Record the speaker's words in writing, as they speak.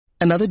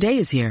Another day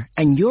is here,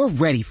 and you're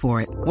ready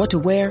for it. What to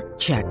wear?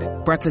 Check.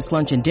 Breakfast,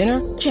 lunch, and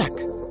dinner? Check.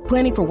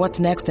 Planning for what's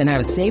next and how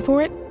to save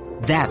for it?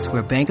 That's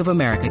where Bank of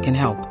America can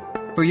help.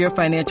 For your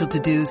financial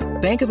to-dos,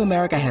 Bank of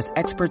America has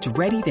experts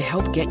ready to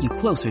help get you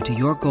closer to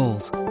your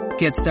goals.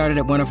 Get started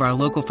at one of our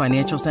local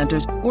financial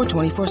centers or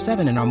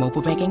 24/7 in our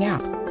mobile banking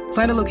app.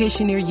 Find a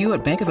location near you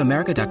at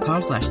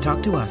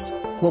bankofamerica.com/talktous.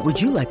 What would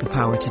you like the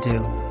power to do?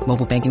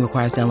 Mobile banking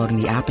requires downloading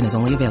the app and is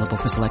only available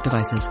for select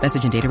devices.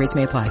 Message and data rates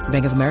may apply.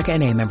 Bank of America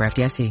NA, member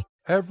FDIC.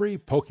 Every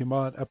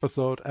Pokemon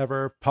Episode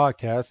Ever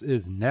podcast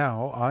is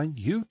now on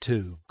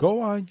YouTube. Go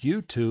on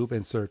YouTube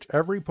and search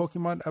Every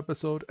Pokemon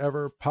Episode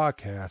Ever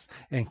podcast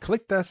and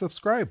click that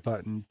subscribe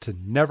button to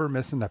never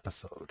miss an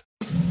episode.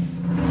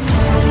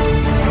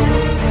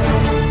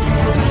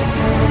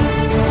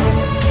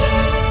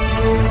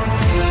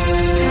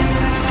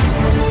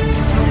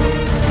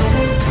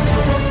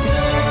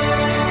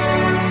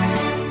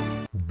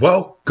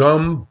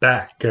 Welcome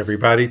back,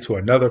 everybody, to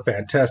another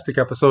fantastic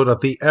episode of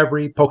the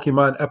Every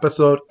Pokemon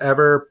Episode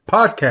Ever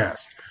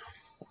podcast.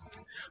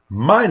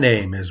 My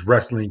name is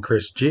Wrestling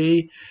Chris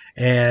G,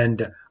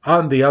 and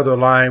on the other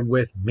line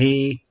with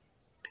me,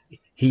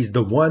 he's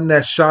the one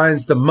that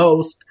shines the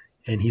most,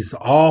 and he's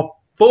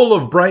all full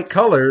of bright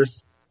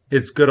colors.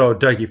 It's good old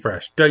Dougie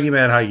Fresh. Dougie,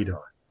 man, how you doing?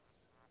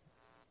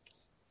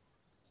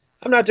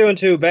 I'm not doing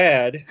too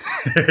bad.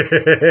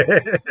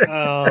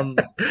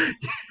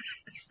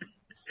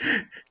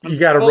 You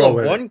got to roll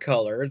with one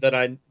color that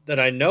I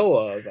know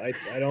of. I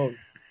don't.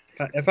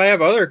 If I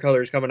have other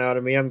colors coming out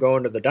of me, I'm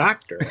going to the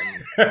doctor.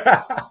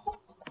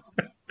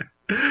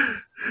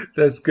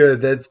 That's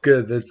good. That's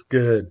good. That's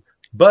good.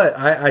 But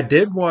I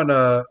did want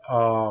to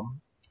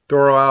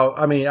throw out.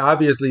 I mean,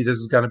 obviously, this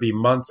is going to be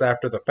months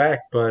after the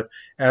fact, but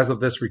as of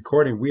this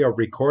recording, we are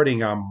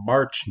recording on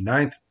March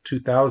 9th,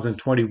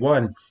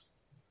 2021.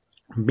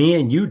 Me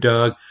and you,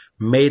 Doug,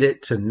 made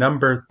it to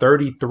number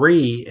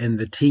 33 in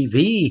the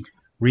TV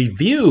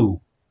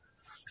review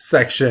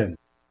section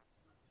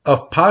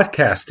of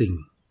podcasting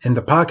in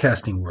the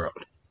podcasting world.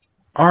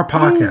 Our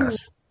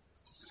podcast.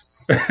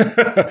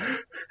 I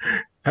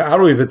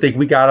don't even think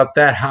we got up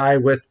that high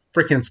with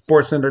freaking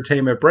Sports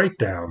Entertainment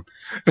Breakdown.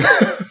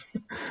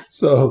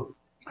 So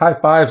high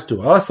fives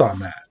to us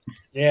on that.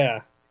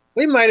 Yeah.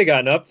 We might have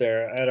gotten up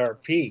there at our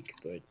peak,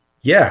 but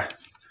yeah.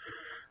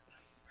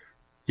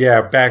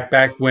 Yeah,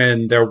 back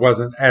when there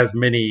wasn't as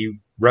many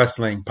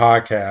wrestling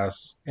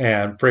podcasts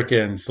and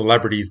freaking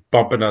celebrities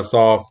bumping us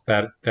off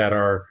that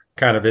are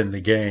kind of in the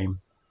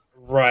game.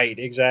 Right,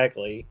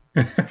 exactly.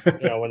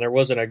 When there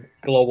wasn't a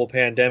global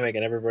pandemic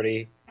and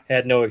everybody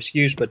had no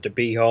excuse but to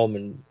be home,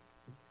 and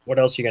what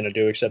else are you going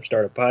to do except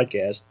start a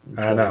podcast in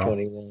 2021?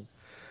 I know.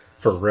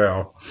 For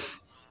real.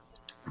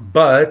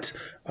 But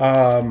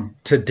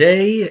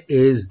today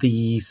is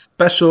the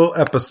special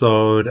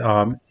episode,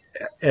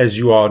 as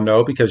you all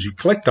know, because you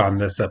clicked on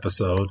this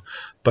episode.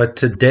 But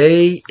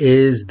today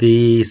is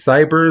the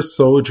Cyber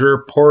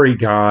Soldier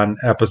Porygon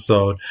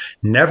episode.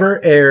 Never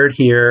aired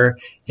here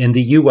in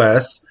the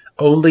U.S.,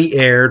 only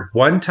aired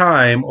one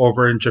time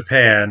over in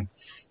Japan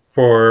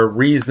for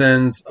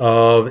reasons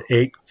of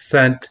it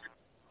sent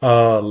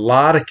a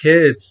lot of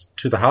kids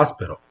to the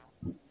hospital.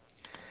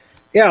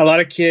 Yeah, a lot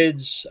of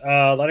kids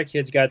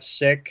got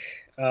sick.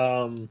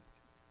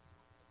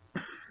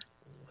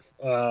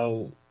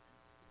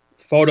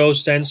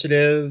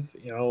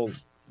 Photosensitive,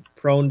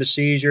 prone to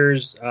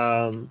seizures.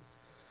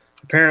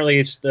 Apparently,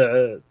 it's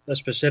the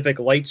specific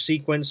light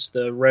sequence,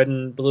 the red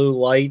and blue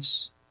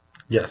lights.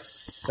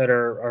 Yes. That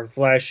are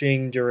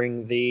flashing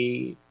during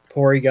the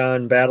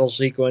Porygon battle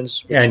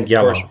sequence. And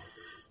yellow.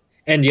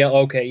 And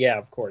yellow, okay, yeah,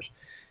 of course.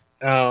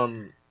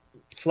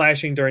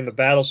 Flashing during the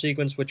battle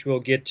sequence, which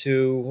we'll get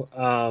to.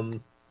 So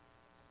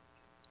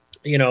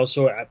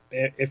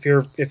if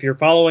you're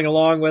following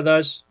along with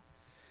us,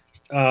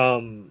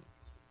 I'm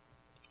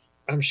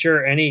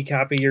sure any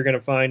copy you're going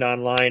to find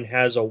online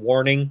has a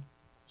warning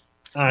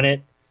on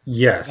it.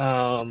 Yes.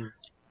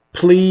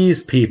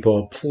 Please,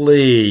 people,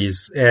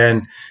 please.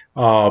 And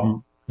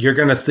you're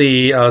going to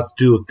see us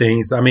do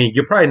things. I mean,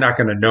 you're probably not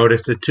going to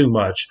notice it too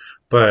much,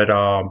 but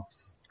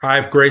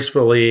I've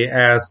gracefully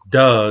asked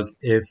Doug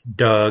if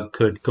Doug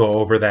could go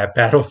over that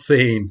battle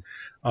scene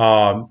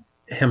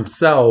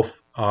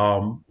himself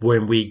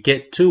when we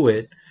get to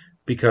it,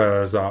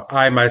 because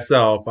I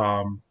myself,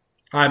 I'm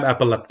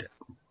epileptic.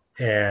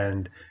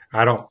 And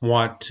I don't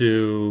want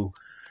to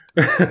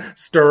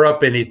stir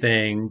up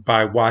anything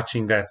by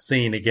watching that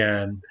scene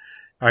again.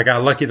 I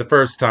got lucky the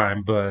first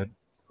time, but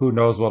who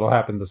knows what'll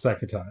happen the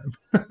second time.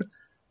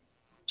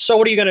 So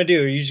what are you going to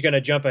do? Are you just going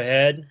to jump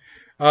ahead?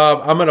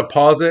 I'm going to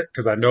pause it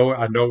because I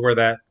know where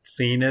that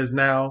scene is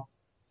now.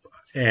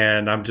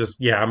 And I'm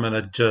going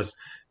to just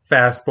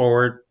fast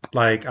forward.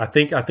 Like, I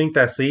think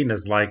that scene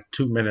is like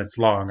 2 minutes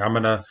long. I'm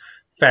going to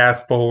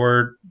fast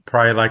forward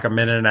probably like a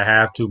minute and a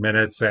half, 2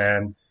 minutes,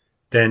 and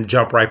then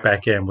jump right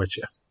back in with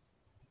you.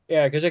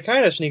 Yeah, because it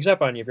kind of sneaks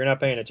up on you if you're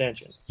not paying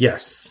attention.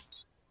 Yes.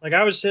 Like,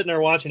 I was sitting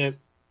there watching it,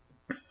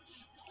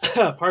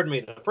 pardon me,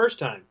 the first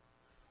time.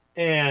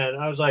 And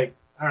I was like,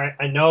 all right,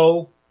 I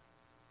know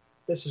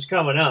this is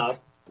coming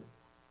up,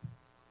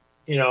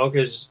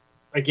 because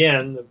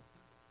again, the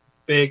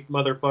big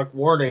motherfuck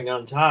warning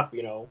on top,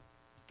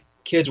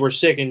 kids were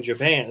sick in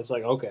Japan. It's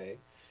like, okay.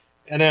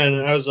 And then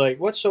I was like,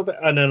 what's so bad?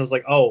 And then I was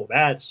like, oh,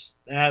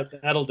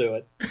 that'll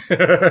do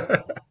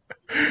it.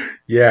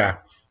 Yeah.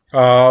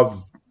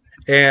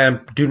 And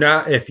do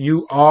not, if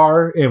you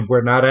are, and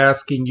we're not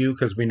asking you,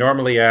 because we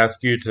normally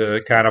ask you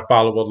to kind of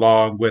follow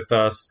along with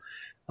us,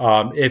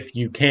 if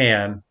you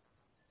can.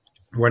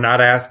 We're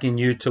not asking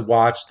you to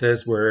watch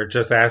this. We're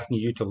just asking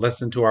you to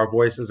listen to our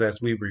voices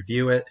as we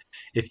review it.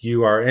 If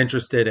you are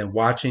interested in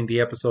watching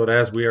the episode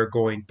as we are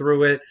going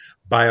through it,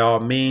 by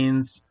all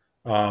means.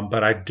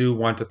 But I do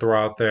want to throw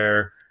out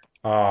there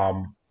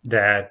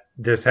that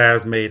this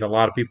has made a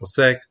lot of people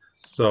sick.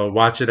 So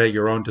watch it at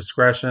your own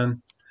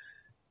discretion.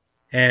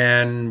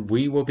 And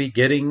we will be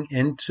getting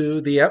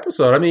into the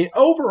episode. I mean,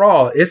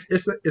 overall,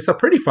 it's a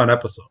pretty fun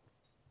episode.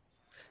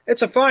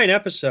 It's a fine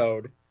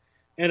episode.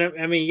 And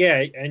I mean,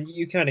 yeah, and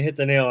you kind of hit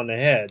the nail on the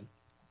head.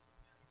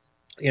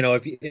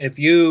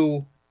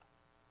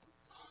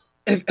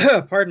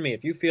 Pardon me,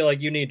 if you feel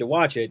like you need to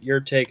watch it, you're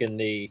taking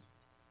the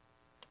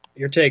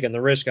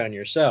risk on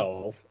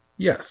yourself.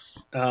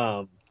 Yes.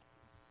 And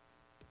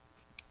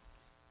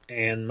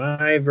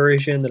my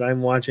version that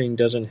I'm watching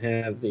doesn't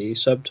have the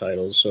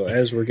subtitles. So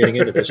as we're getting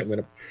into this, I'm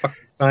going to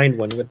find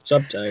one with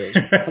subtitles.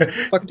 How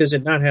the fuck does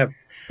it not have?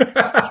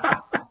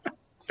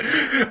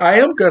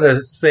 I am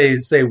gonna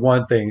say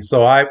one thing.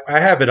 So I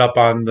have it up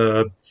on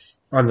the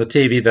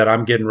TV that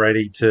I'm getting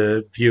ready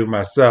to view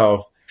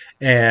myself,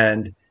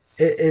 and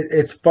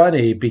it's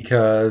funny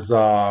because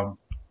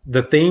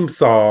the theme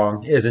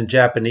song is in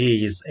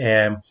Japanese,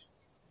 and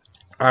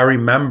I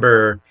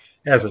remember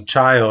as a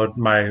child,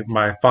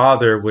 my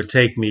father would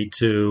take me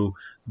to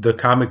the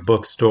comic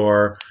book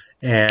store,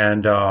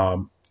 and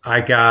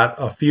I got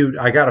a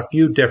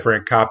few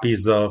different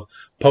copies of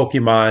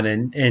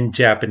Pokemon in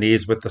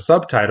Japanese with the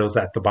subtitles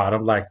at the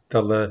bottom, and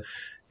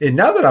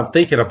now that I'm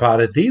thinking about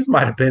it, these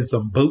might have been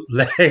some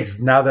bootlegs.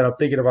 Now that I'm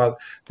thinking about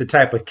the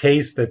type of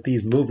case that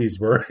these movies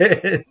were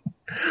in,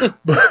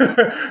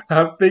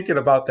 I'm thinking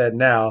about that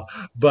now.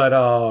 But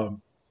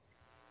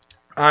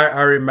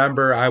I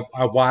remember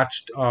I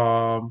watched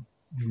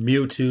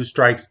Mewtwo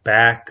Strikes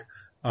Back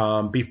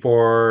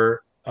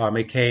before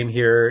it came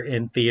here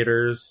in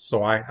theaters,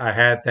 so I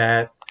had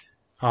that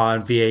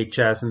on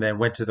VHS and then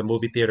went to the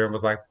movie theater and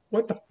was like,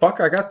 what the fuck?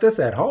 I got this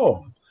at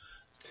home.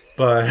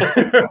 But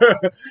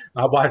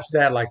I watched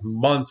that like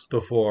months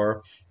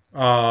before.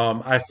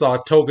 I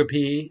saw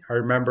Togepi. I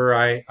remember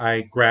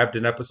I grabbed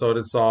an episode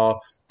and saw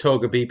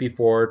Togepi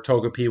before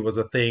Togepi was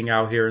a thing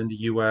out here in the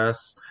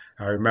US.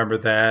 I remember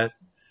that.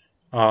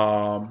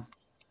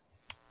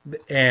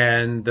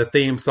 And the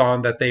theme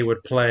song that they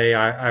would play,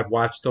 I've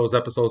watched those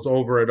episodes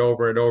over and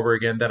over and over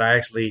again that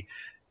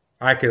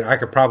I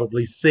could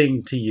probably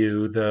sing to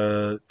you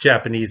the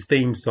Japanese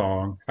theme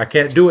song. I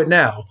can't do it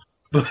now,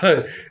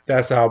 but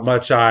that's how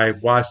much I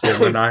watched it.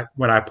 When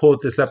I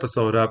pulled this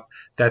episode up,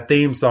 that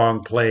theme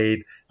song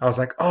played. I was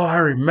like, oh, I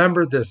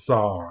remember this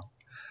song.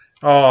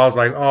 Oh, I was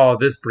like, oh,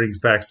 this brings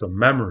back some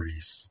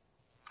memories.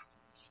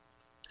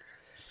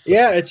 So,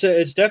 yeah,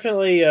 it's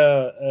definitely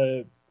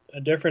a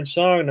different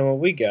song than what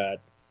we got.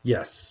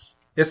 Yes,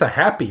 it's a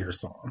happier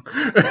song.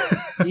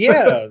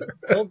 Yeah, a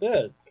little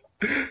bit.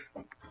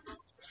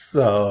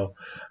 So,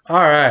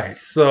 all right.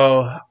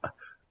 So,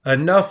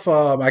 enough.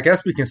 I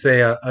guess we can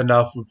say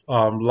enough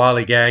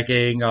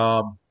lollygagging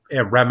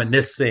and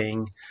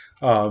reminiscing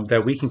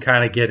that we can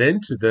kind of get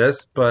into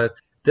this. But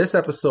this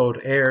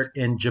episode aired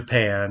in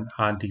Japan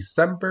on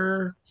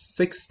December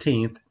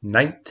 16th,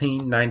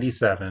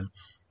 1997.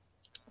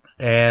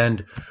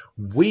 And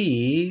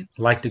we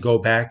like to go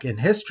back in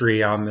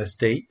history on this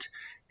date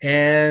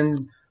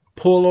and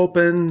pull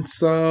open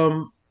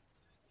some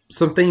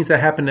things that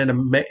happened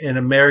in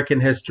American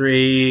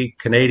history,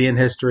 Canadian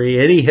history,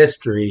 any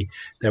history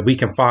that we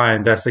can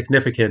find that's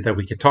significant that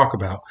we could talk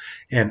about.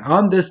 And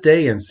on this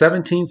day in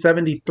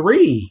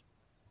 1773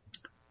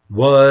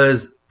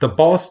 was the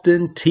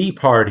Boston Tea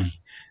Party,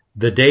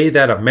 the day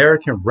that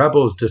American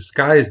rebels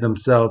disguised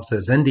themselves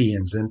as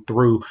Indians and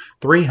threw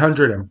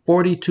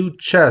 342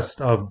 chests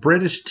of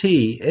British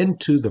tea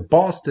into the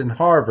Boston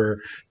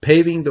Harbor,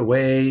 paving the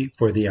way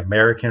for the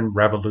American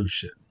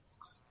Revolution.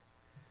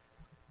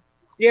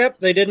 Yep,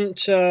 they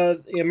didn't.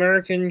 The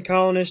American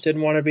colonists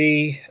didn't want to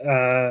be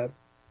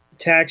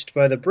taxed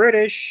by the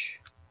British,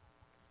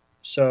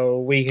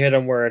 so we hit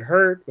them where it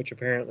hurt, which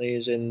apparently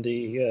is in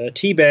the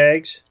tea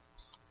bags.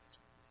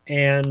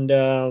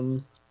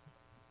 And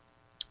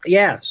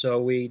yeah,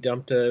 so we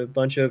dumped a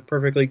bunch of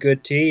perfectly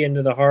good tea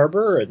into the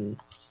harbor and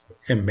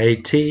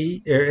made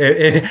tea.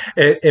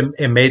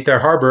 It made their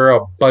harbor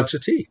a bunch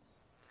of tea.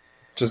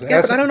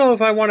 Yeah, but I don't know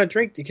if I want to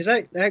drink because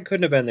that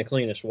couldn't have been the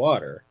cleanest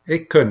water.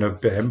 It couldn't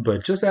have been,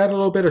 but just add a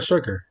little bit of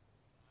sugar.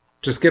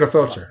 Just get a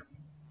filter.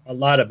 A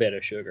lot of bit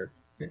of sugar.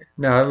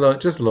 No,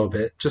 just a little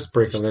bit. Just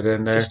sprinkle it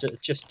in there.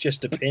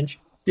 Just a pinch.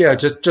 Yeah,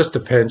 just a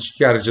pinch.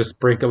 You got to just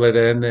sprinkle it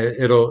in.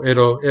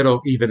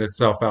 It'll even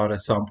itself out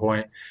at some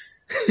point.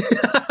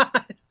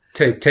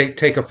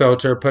 Take a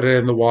filter, put it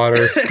in the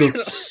water,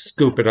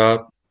 scoop it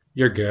up.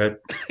 You're good.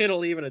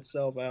 It'll even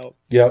itself out.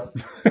 Yep.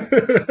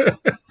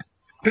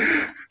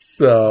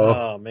 So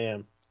Oh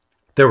man.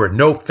 there were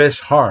no fish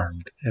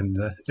harmed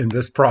in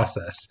this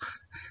process.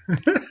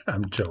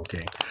 I'm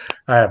joking.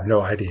 I have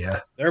no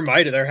idea. There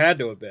had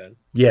to have been.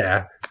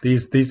 Yeah,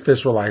 these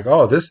fish were like,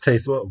 oh, this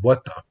tastes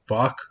what the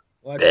fuck?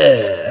 What?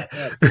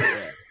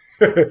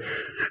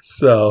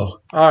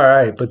 So, all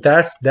right, but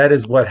that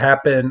is what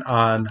happened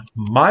on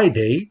my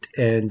date.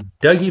 And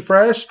Dougie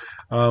Fresh,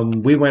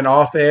 we went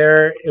off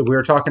air. We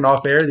were talking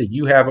off air that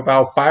you have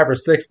about 5 or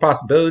 6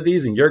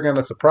 possibilities, and you're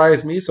gonna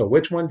surprise me. So,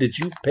 which one did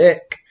you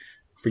pick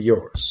for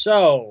yours?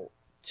 So,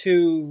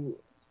 to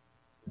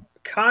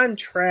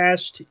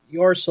contrast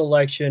your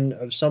selection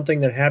of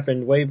something that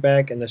happened way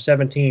back in the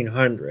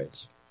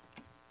 1700s,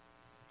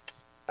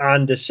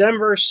 on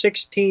December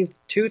 16th,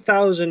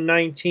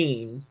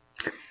 2019,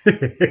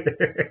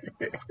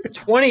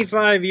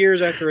 25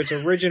 years after its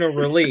original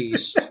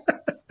release,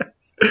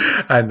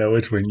 I know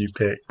which one you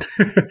picked.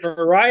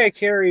 Mariah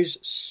Carey's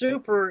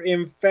super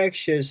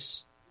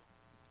infectious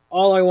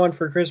All I Want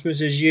for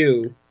Christmas Is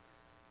You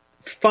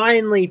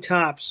finally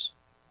tops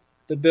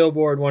the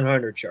Billboard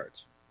 100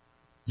 charts.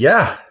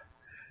 Yeah.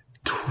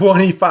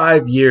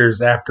 25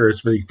 years after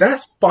its release.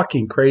 That's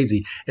fucking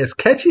crazy. As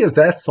catchy as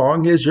that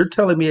song is, you're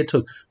telling me it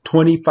took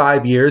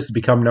 25 years to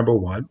become number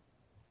one?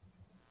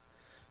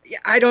 Yeah,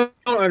 I don't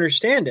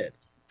understand it.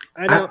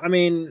 I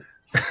mean,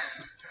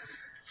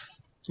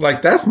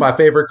 like, that's my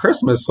favorite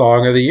Christmas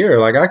song of the year.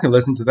 Like, I can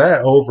listen to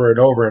that over and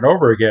over and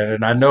over again.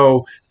 And I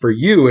know for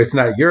you, it's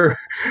not your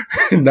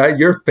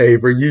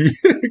favorite.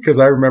 Because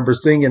I remember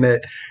singing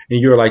it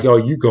and you were like, oh,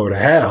 you go to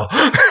hell.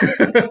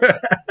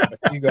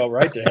 You go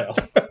right to hell.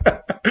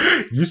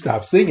 You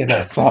stop singing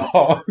that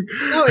song.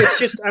 No, it's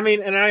just, I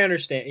mean, and I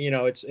understand,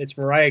 it's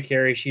Mariah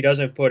Carey. She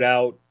doesn't put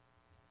out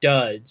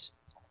duds.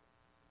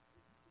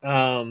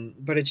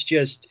 But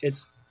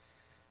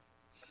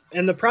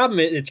and the problem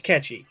is it's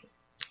catchy.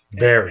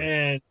 Very.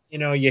 And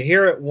you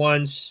hear it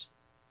once,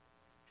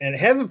 and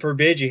heaven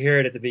forbid you hear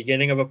it at the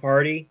beginning of a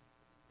party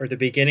or the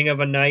beginning of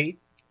a night,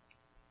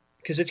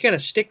 because it's going to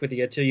stick with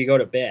you until you go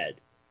to bed.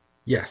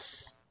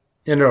 Yes.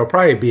 And it'll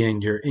probably be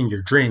in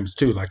your dreams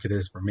too, like it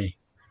is for me.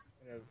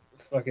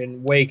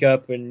 Fucking wake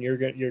up and you're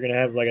gonna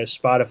have like a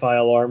Spotify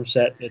alarm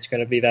set, and it's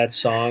gonna be that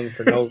song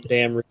for no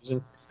damn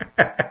reason.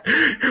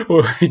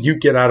 Well, you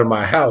get out of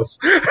my house.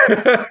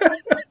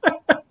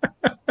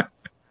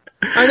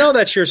 I know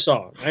that's your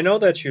song.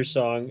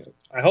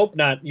 I hope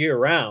not year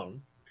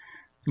round.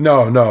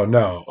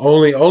 No.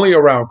 Only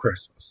around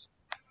Christmas.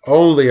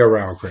 Only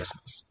around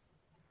Christmas.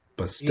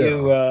 But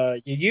still,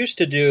 you used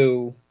to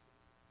do,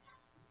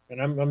 and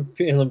I'm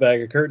peeling back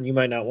a curtain. You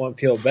might not want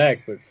peeled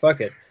back, but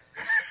fuck it.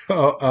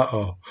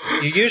 Uh-oh.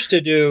 You used to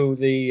do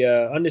the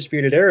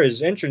Undisputed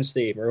Era's entrance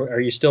theme. Are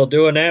you still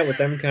doing that with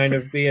them kind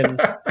of being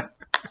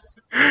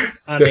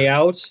on the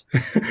outs?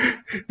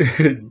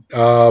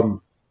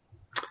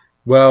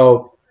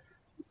 Well,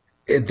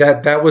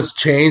 that was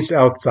changed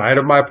outside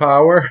of my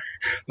power.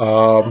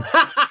 My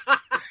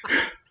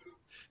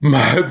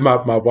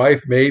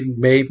wife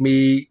made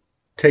me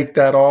take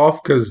that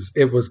off because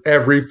it was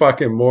every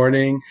fucking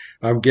morning.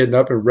 I'm getting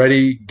up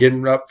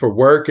for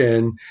work,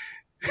 and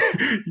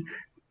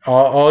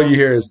all you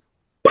hear is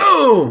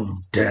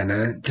boom, dun,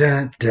 dun,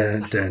 dun,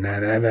 dun, dun,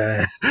 dun,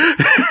 dun.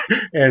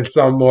 And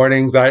some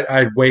mornings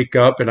I'd wake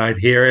up and I'd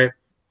hear it,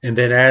 and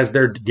then as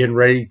they're getting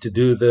ready to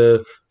do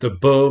the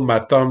boom, my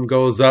thumb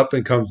goes up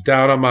and comes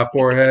down on my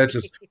forehead,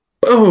 just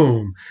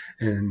boom,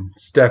 and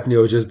Stephanie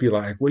will just be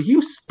like, "Will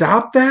you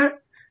stop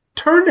that?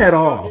 Turn that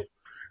off."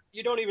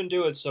 You don't even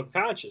do it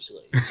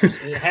subconsciously.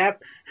 It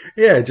happens.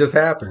 Yeah, it just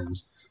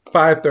happens.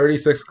 5:30,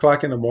 6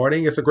 o'clock in the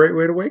morning. It's a great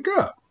way to wake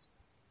up.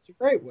 It's a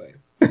great way.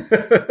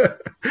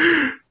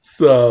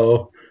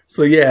 So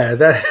yeah,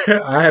 that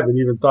I haven't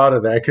even thought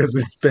of that because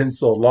it's been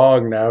so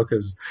long now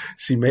because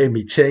she made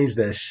me change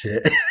that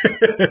shit.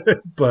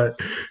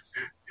 But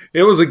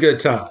it was a good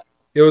time.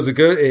 It was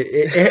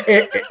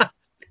it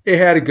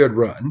had a good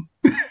run.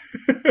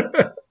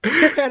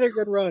 It had a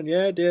good run.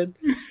 Yeah, it did.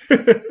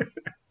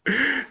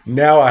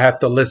 Now I have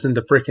to listen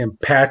to freaking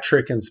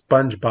Patrick and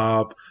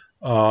SpongeBob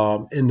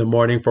in the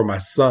morning for my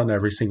son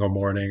every single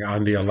morning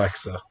on the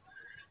Alexa.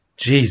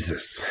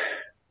 Jesus.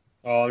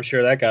 Oh, I'm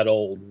sure that got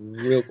old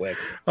real quick.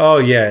 Oh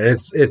yeah,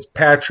 it's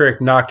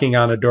Patrick knocking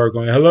on a door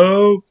going,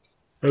 "Hello?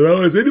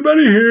 Hello, is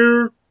anybody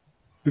here?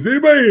 Is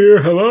anybody here?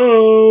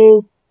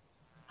 Hello?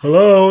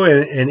 Hello?"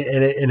 And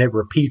it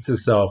repeats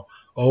itself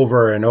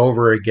over and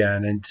over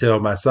again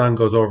until my son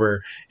goes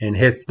over and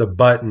hits the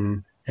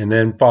button and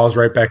then falls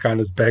right back on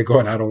his bed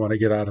going, "I don't want to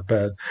get out of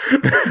bed."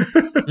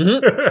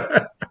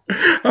 Mm-hmm.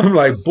 I'm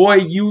like, "Boy,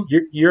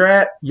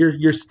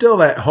 you're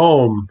still at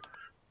home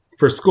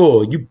for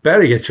school. You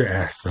better get your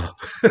ass up."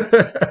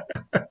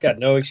 Got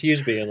no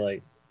excuse being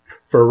late.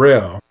 For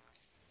real.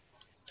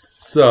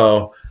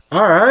 So,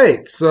 all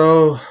right.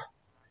 So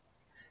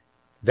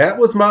that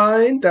was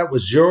mine. That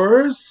was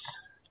yours.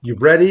 You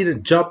ready to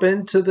jump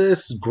into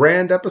this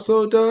grand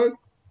episode, Doug?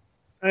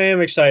 I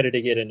am excited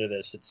to get into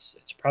this.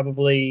 It's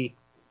probably.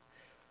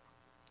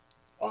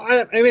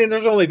 I mean,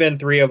 there's only been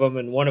three of them,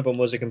 and one of them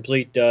was a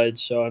complete dud.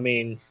 So I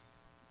mean,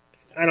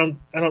 I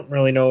don't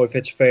really know if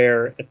it's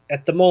fair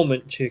at the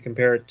moment to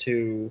compare it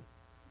to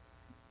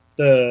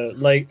the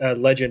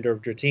Legend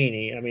of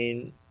Dratini. I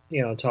mean,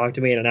 talk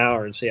to me in an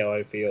hour and see how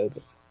I feel.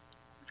 But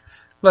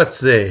Let's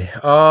see.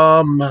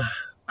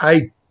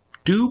 I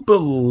do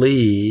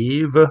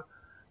believe,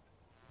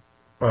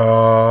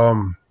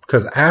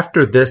 because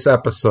after this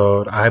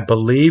episode, I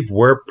believe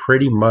we're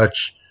pretty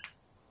much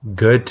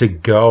good to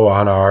go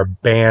on our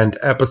banned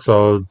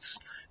episodes,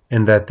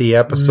 in that the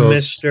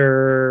episodes,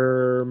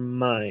 Mr.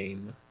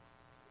 Mime,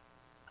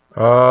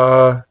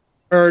 uh,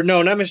 or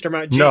no, not Mr.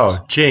 Mime, Jinx.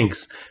 no,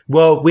 Jinx.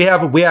 Well, we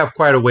have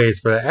quite a ways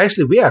for that.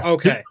 Actually,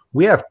 Okay,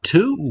 we have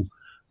two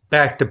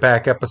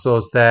back-to-back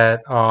episodes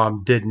that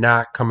did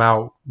not come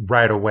out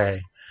right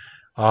away.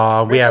 We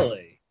have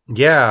really?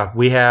 Yeah,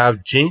 we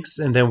have Jinx,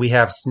 and then we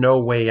have Snow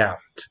Way Out.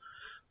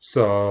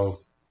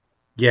 So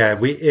yeah,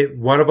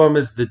 one of them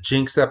is the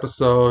Jinx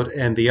episode,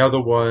 and the other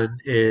one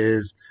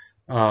is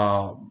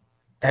um,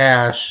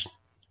 Ash,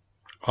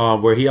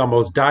 where he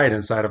almost died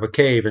inside of a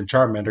cave, and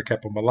Charmander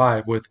kept him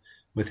alive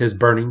with his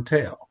burning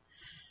tail.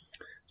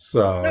 No,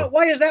 So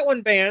why is that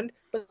one banned?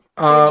 But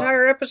the uh,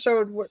 entire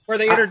episode where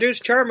they I,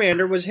 introduced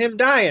Charmander was him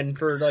dying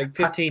for like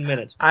 15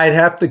 minutes. I'd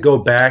have to go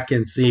back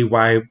and see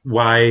why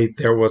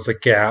there was a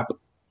gap.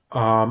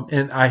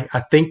 And I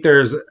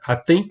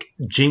think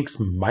Jinx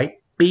might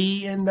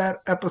be in that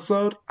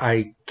episode.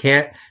 I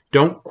can't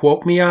don't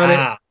quote me on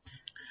it.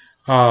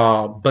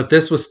 Ah, But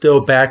this was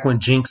still back when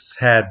Jinx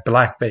had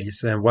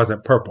blackface and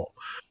wasn't purple.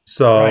 right.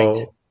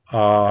 So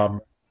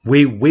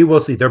we will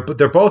see.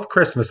 They're both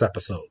Christmas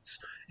episodes.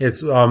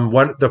 It's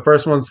the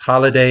first one's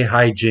Holiday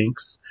High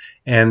Jinx,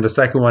 and the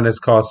second one is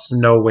called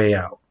Snow Way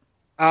Out.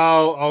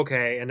 Oh,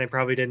 okay. And they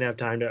probably didn't have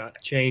time to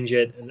change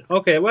it. And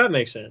okay, well that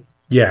makes sense.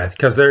 Yeah,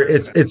 because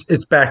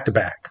it's back to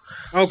back.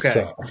 Okay.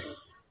 So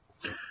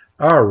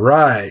all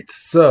right,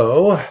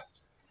 so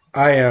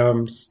I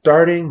am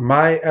starting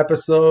my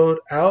episode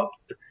out,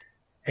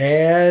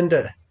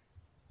 and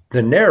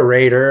the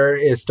narrator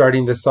is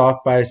starting this off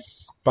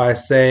by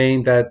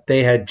saying that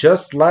they had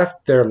just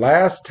left their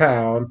last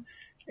town,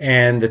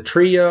 and the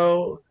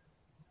trio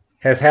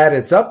has had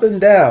its up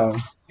and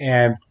down,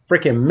 and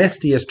freaking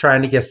Misty is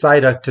trying to get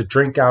Psyduck to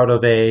drink out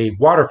of a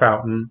water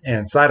fountain,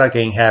 and Psyduck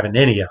ain't having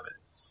any of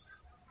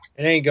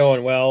it. It ain't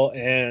going well,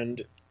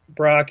 and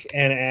Brock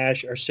and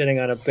Ash are sitting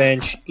on a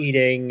bench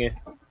eating. I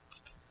want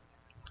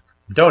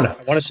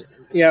Donuts, to,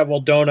 yeah, well,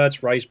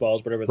 donuts, rice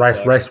balls, whatever the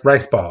fuck.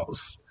 rice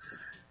balls.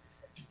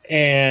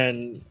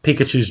 And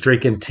Pikachu's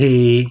drinking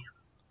tea.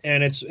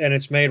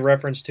 it's made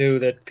reference to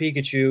that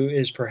Pikachu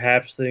is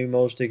perhaps the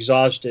most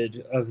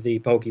exhausted of the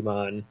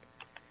Pokemon.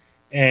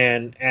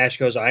 And Ash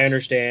goes, "I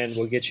understand.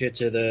 We'll get you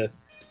to the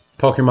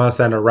Pokemon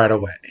Center right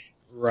away.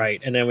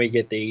 right." And then we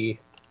get the,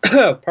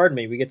 pardon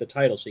me, we get the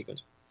title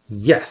sequence.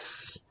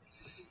 Yes.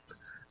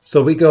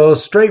 So we go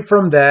straight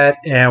from that,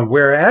 and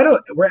we're at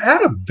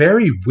a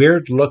very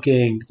weird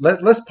looking.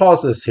 Let's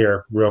pause this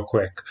here real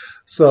quick.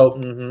 So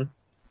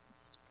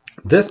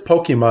Mm-hmm. this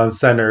Pokemon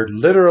Center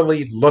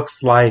literally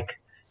looks like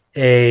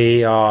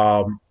a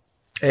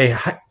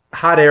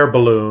hot air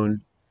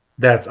balloon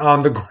that's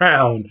on the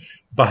ground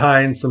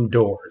behind some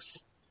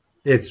doors.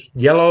 It's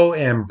yellow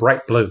and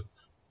bright blue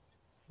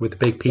with a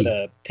big With P.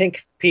 a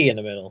pink P in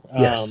the middle.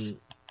 Yes.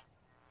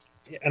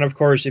 And of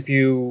course, if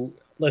you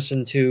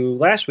listen to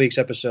last week's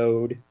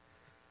episode,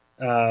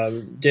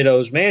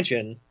 Ditto's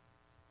Mansion,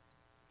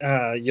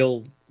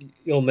 you'll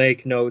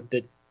make note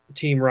that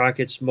Team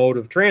Rocket's mode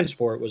of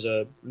transport was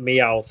a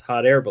Meowth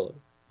hot air balloon.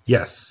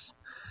 Yes.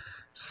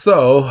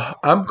 So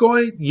I'm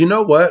going. You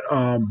know what?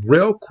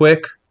 Real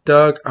quick,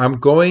 Doug. I'm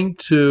going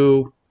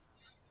to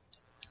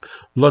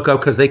look up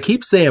because they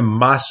keep saying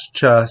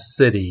Mascha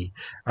City.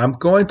 I'm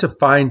going to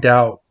find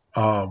out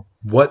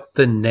what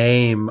the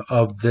name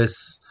of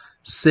this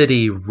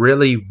city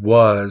really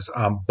was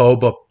on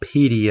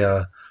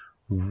Bulbapedia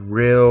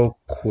real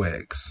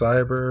quick.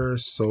 Cyber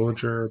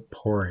Soldier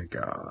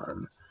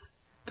Porygon.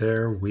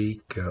 There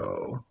we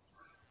go.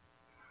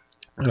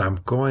 And I'm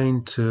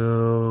going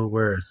to,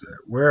 where is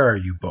it? Where are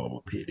you,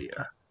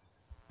 Bulbapedia?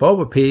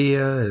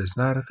 Bulbapedia is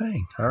not a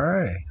thing. All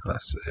right,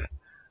 let's see.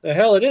 The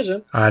hell it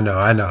isn't. I know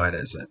it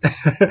isn't.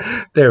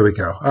 There we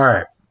go. All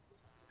right.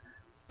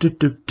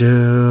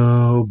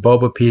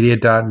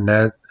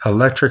 Bulbapedia.net,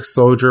 Electric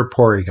Soldier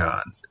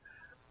Porygon.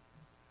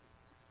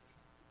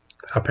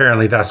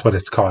 Apparently that's what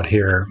it's called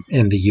here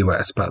in the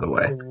US, by the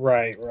way.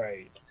 Right,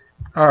 right.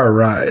 All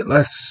right,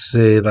 let's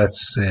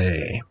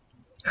see.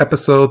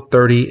 Episode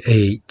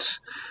 38.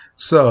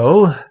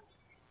 So,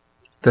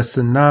 the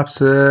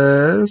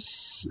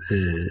synopsis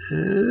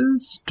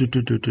is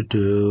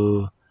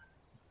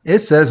it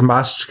says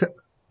Matcha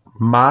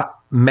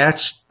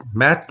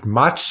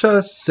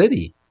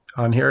City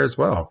on here as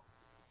well.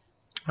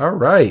 All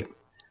right.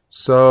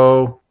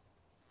 So,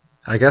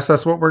 I guess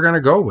that's what we're going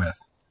to go with.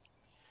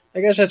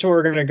 I guess that's what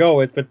we're going to go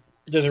with, but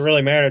it doesn't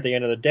really matter at the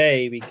end of the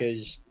day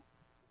because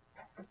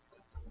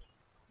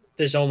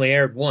this only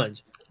aired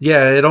once.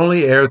 Yeah, it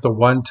only aired the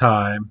one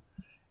time,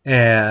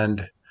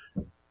 and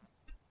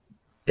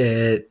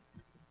it.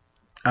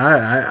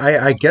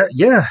 I get,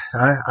 yeah.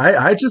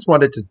 I just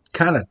wanted to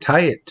kind of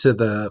tie it to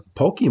the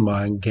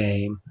Pokemon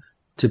game,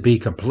 to be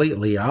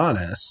completely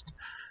honest.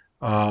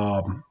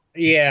 Um,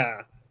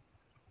 Yeah,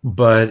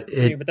 but I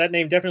mean, it, but that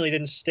name definitely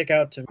didn't stick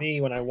out to me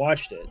when I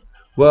watched it.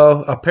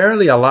 well,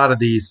 apparently a lot of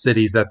these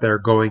cities that they're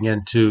going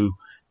into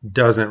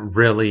doesn't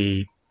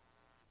really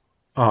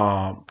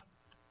um,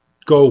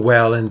 go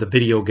well in the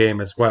video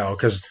game as well.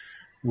 Because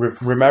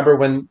remember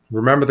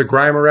the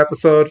Grimer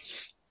episode?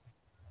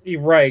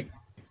 You're right,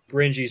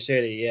 Gringy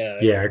City. Yeah,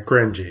 Yeah,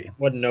 Gringy.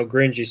 wasn't no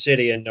Gringy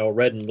City and no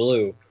Red and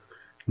Blue.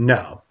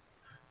 No.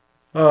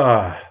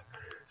 Uh,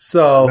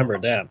 so Remember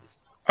that.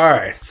 all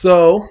right.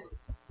 So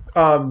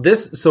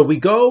we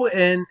go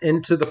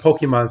into the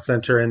Pokemon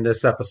Center in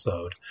this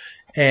episode,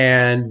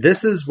 and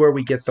this is where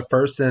we get the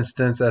first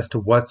instance as to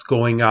what's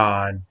going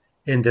on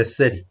in this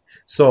city.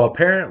 So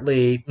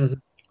apparently,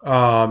 Mhm.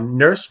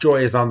 Nurse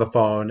Joy is on the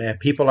phone, and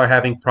people are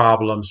having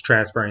problems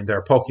transferring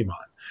their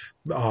Pokemon.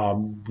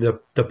 The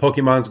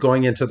Pokemon's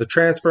going into the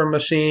transfer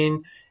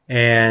machine,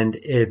 and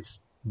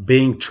it's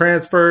being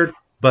transferred,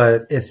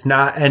 but it's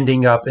not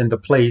ending up in the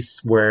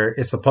place where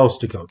it's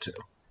supposed to go to.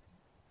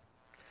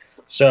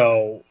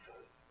 So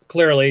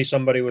clearly,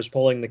 somebody was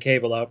pulling the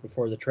cable out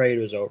before the trade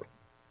was over.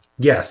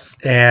 Yes,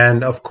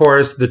 and of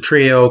course the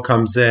trio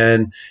comes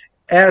in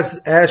as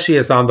she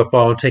is on the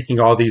phone taking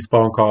all these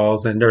phone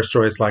calls, and Nurse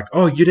Joy is like,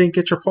 "Oh, you didn't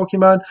get your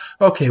Pokemon?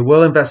 Okay,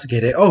 we'll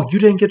investigate it. Oh, you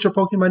didn't get your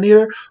Pokemon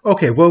either?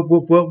 Okay,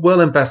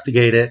 we'll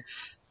investigate it."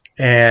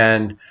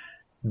 And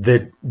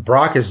the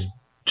Brock is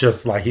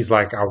just like, he's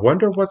like, "I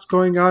wonder what's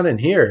going on in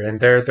here," and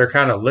they're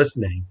kind of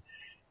listening,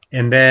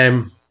 and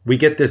then we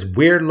get this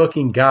weird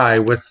looking guy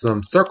with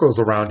some circles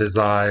around his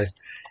eyes,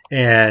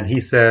 and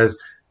he says,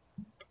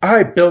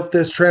 "I built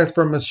this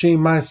transfer machine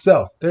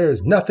myself. There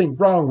is nothing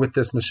wrong with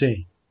this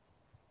machine.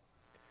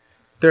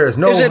 There is Is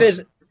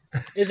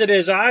it no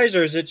his eyes,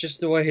 or is it just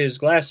the way his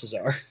glasses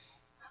are?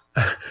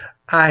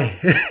 I."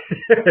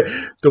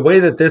 The way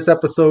that this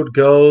episode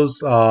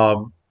goes,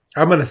 I'm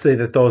going to say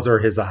that those are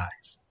his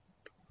eyes.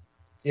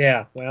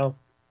 Yeah, well,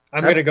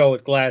 I'm gonna go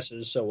with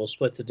glasses, so we'll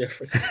split the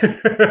difference.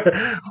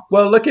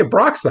 Well, look at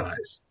Brock's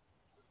eyes.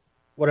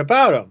 What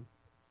about him?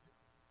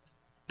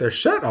 They're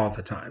shut all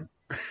the time.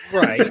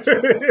 Right.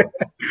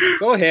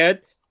 Go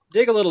ahead,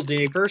 dig a little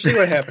deeper, see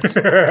what happens.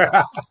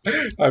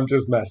 I'm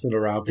just messing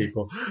around,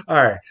 people. All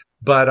right,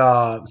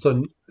 but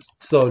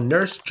so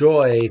Nurse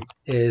Joy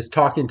is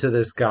talking to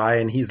this guy,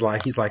 and he's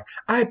like,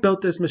 "I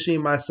built this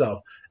machine myself.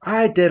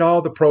 I did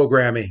all the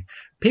programming.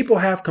 People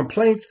have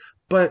complaints,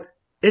 but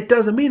it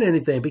doesn't mean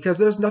anything because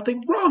there's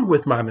nothing wrong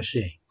with my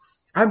machine.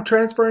 I'm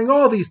transferring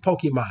all these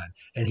Pokemon."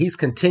 And he's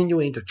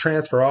continuing to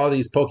transfer all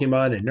these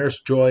Pokemon, and Nurse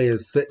Joy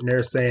is sitting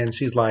there saying,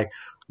 she's like,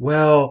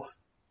 "Well,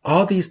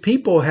 all these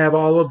people have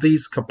all of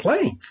these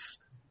complaints."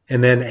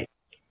 And then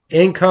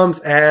in comes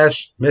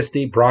Ash,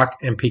 Misty, Brock,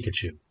 and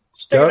Pikachu.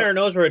 Sticking Yep. their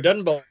nose where it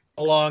doesn't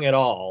belong at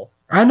all.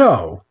 I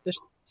know. This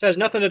has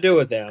nothing to do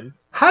with them.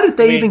 How did I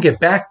they mean, even get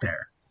back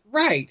there?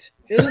 right?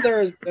 Isn't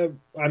there?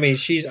 I mean,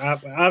 she's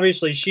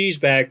obviously she's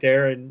back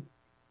there, and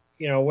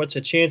what's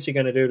a Chansey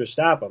going to do to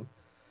stop him?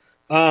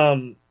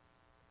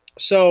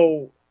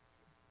 So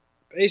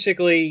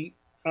basically,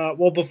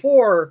 well,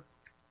 before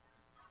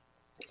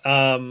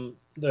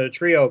the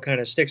trio kind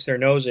of sticks their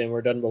nose in where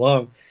it doesn't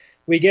belong,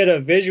 we get a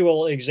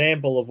visual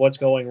example of what's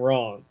going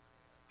wrong.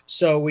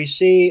 So we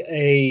see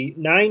a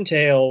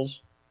Ninetales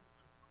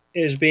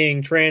is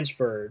being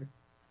transferred,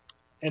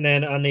 and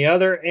then on the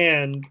other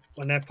end,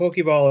 when that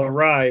Pokeball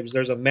arrives,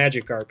 there's a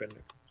Magikarp in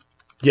there.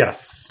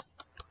 Yes.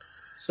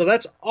 So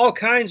that's all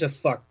kinds of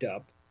fucked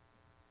up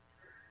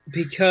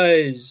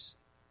because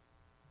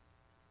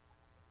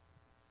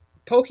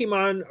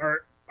Pokemon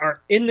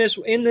are in this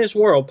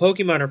world.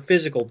 Pokemon are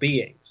physical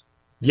beings.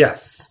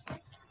 Yes.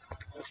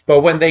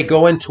 But when they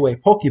go into a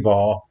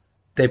Pokeball,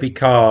 they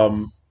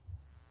become,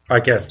 I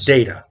guess,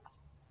 data.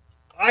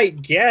 I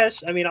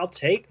guess. I mean, I'll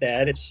take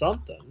that. It's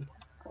something.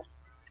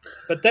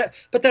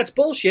 But that's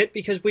bullshit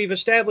because we've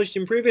established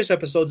in previous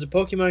episodes that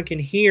Pokemon can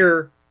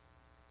hear.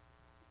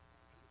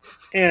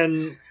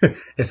 And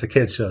It's a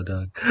kid's show,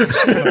 Doug.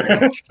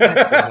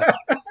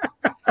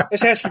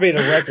 This has to be the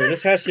record.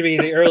 This has to be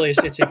the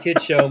earliest It's a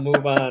Kid Show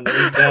move on that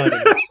we've done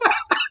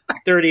in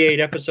 38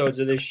 episodes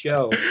of this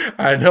show.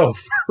 I know,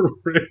 for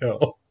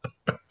real.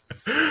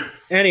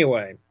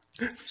 Anyway,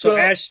 so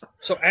Ash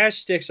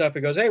sticks up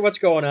and goes, "Hey, what's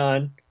going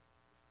on?"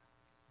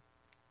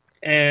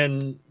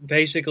 And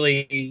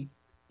basically,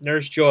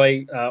 Nurse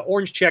Joy,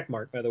 orange check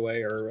mark, by the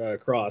way, or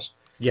cross.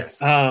 Yes.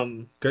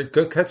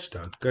 Good catch,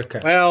 Doug. Good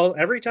catch. Well,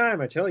 every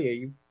time I tell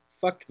you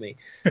fucked me.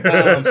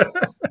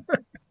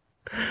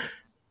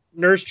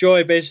 Nurse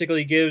Joy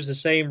basically gives the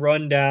same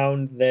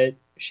rundown that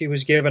she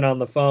was given on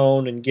the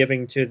phone and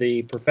giving to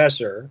the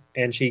professor,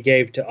 and she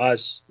gave to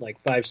us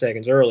like 5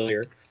 seconds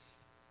earlier.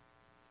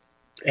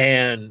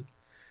 And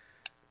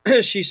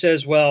she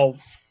says, well,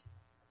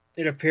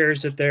 it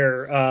appears that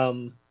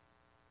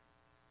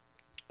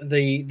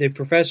the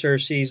professor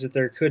sees that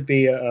there could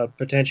be a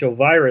potential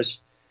virus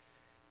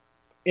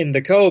in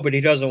the code, but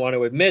he doesn't want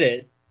to admit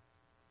it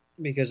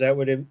because that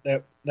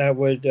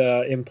would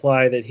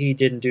imply that he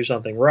didn't do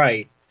something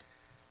right.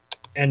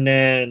 And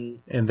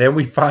then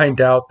we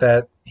find out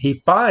that he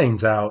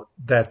finds out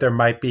that there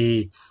might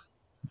be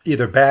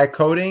either bad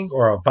coding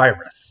or a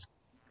virus.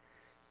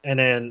 And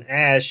then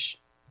Ash,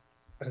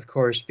 of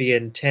course,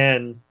 being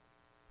 10,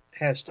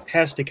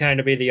 has to kind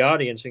of be the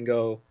audience and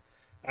go,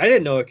 I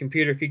didn't know a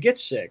computer could get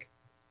sick.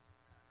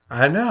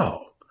 I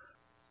know.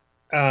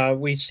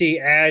 We see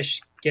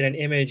Ash get an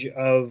image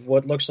of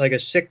what looks like a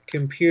sick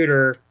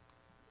computer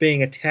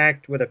being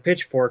attacked with a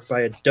pitchfork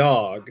by a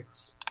dog.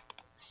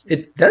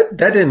 That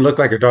didn't look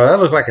like a dog. That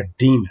looked like a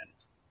demon.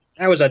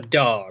 That was a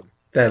dog.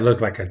 That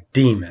looked like a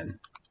demon.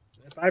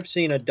 If I've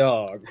seen a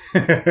dog.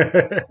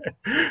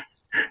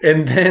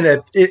 And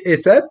then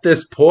it's at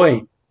this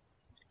point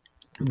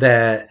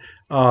that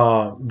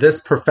this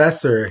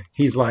professor,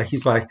 he's like,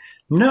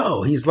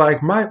 no, he's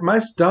like, my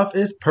stuff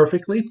is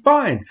perfectly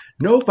fine.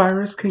 No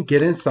virus can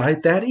get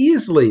inside that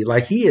easily.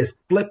 Like, he is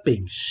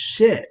flipping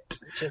shit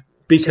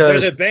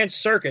because there's advanced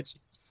circuits.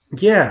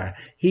 Yeah,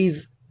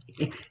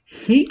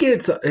 he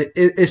gets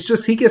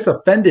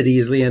offended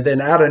easily, and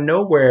then out of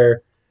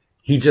nowhere,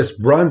 he just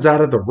runs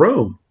out of the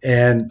room.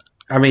 And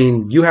I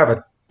mean, you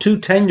have two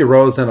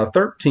 10-year-olds and a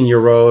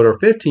 13-year-old or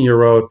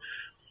 15-year-old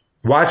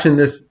watching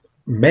this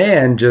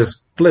man just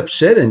flip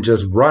shit and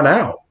just run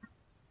out.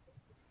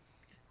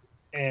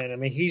 And I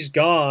mean, he's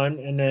gone,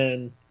 and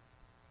then,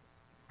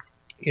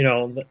 you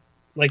know,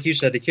 like you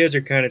said, the kids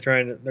are kind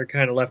of they're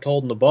kind of left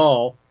holding the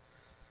ball.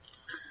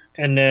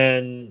 And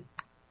then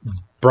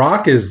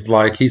Brock is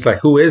like, he's like,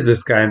 who is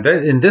this guy?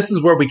 And this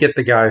is where we get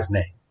the guy's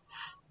name.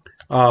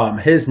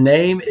 His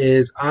name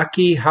is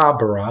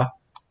Akihabara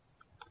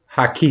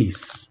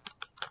Hakis.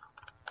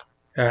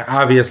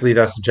 Obviously,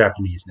 that's a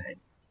Japanese name.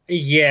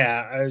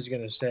 Yeah, I was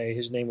going to say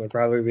his name would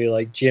probably be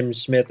like Jim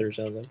Smith or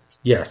something.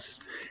 Yes.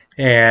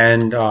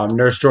 And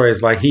Nurse Joy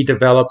is like, he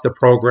developed the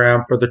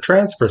program for the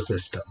transfer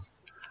system.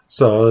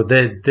 So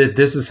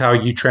this is how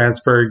you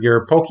transfer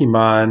your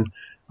Pokemon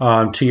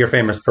to your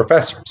famous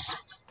professors.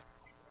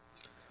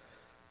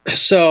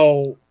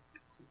 So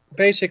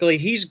basically,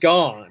 he's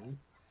gone.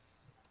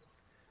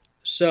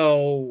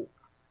 So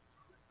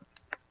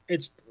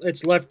it's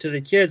left to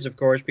the kids, of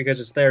course, because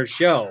it's their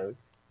show,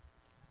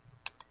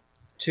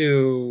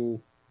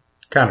 to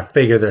kind of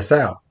figure this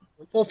out.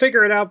 Well,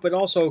 figure it out, but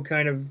also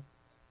kind of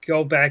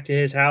go back to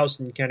his house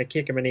and kind of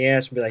kick him in the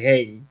ass and be like,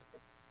 hey,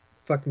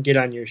 fucking get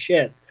on your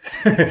shit.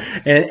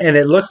 and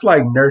it looks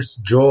like Nurse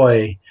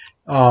Joy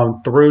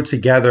threw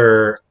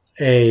together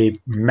a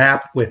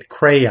map with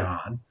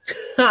crayon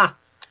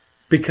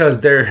because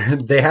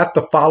they have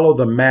to follow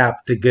the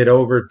map to get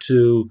over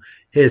to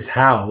his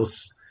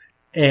house,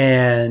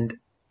 and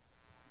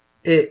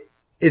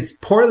it's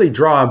poorly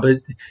drawn,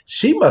 but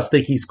she must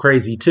think he's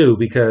crazy too,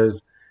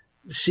 because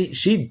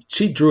she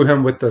drew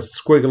him with the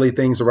squiggly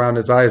things around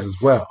his eyes as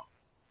well.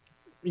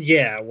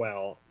 Yeah,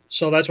 well,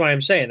 so that's why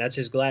I'm saying that's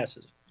his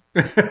glasses.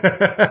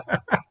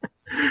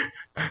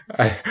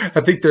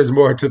 I think there's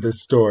more to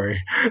this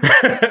story.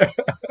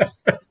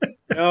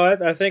 No,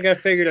 I think I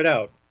figured it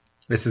out.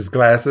 It's his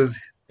glasses?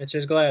 It's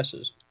his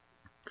glasses.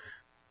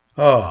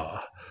 Oh,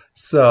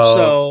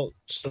 so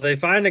they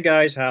find the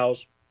guy's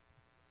house,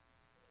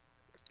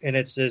 and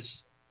it's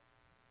this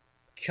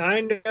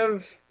kind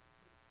of,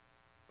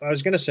 I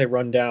was going to say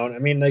run down. I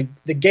mean,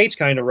 the gate's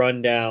kind of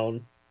run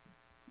down,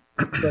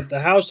 but the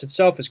house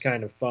itself is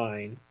kind of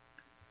fine.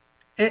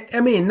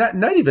 I mean,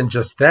 not even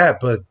just that,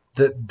 but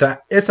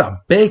it's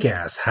a big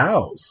ass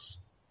house.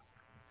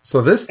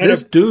 So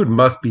this dude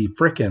must be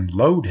freaking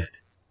loaded.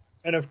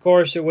 And of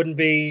course, it wouldn't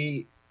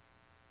be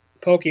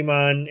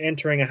Pokemon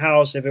entering a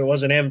house if it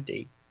wasn't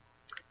empty.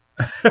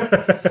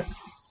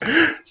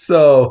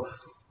 So,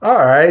 all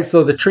right.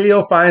 So the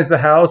trio finds the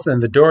house,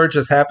 and the door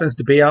just happens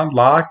to be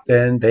unlocked,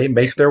 and they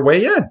make their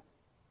way in.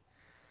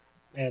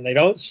 And they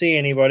don't see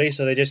anybody,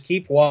 so they just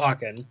keep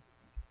walking.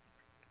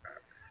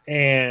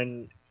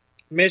 And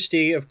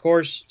Misty, of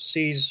course,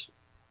 sees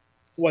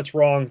what's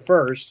wrong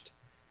first,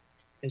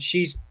 and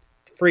she's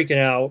freaking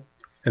out.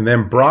 And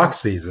then Brock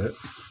sees it.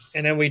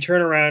 And then we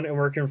turn around, and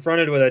we're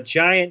confronted with a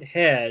giant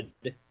head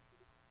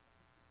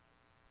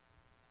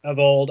of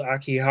old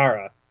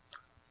Akihara.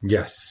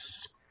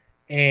 Yes.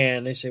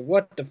 And they say,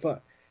 what the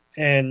fuck?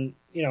 And,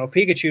 you know,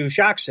 Pikachu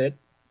shocks it,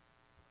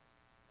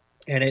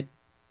 and it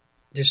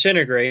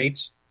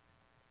disintegrates.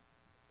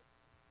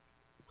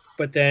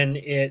 But then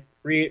it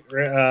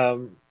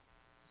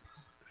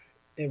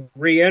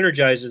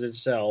re-energizes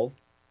itself.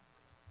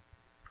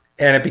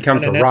 And it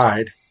becomes a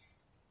ride.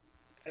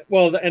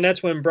 Well, and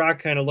that's when Brock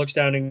kind of looks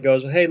down and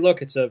goes, hey,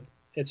 look, it's a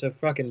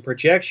fucking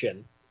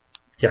projection.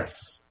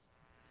 Yes.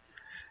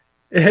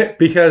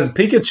 Because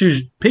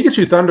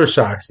Pikachu thunder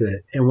shocks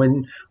it,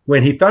 and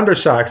when he thunder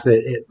shocks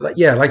it, like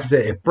you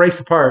said, it breaks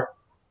apart,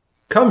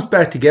 comes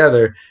back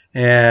together,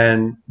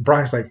 and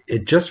Brock's like,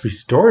 it just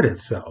restored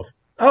itself.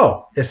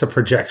 Oh, it's a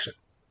projection.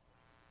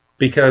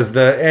 because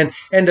and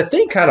the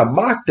thing kind of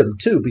mocked him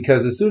too,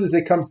 because as soon as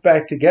it comes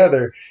back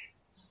together,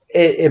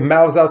 it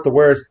mouths out the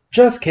words,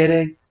 "Just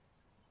kidding."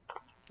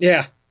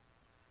 Yeah.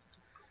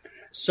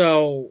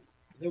 So,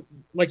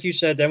 like you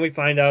said, then we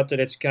find out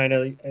that it's kind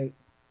of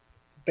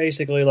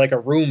basically like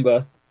a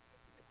Roomba,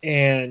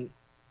 and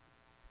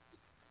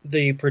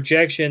the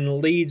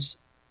projection leads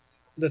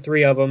the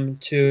three of them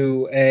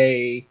to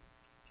a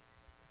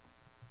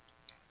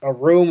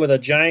room with a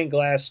giant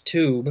glass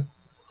tube.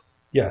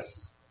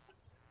 Yes.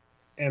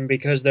 And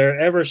because they're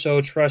ever so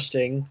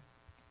trusting,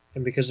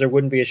 and because there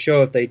wouldn't be a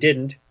show if they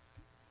didn't,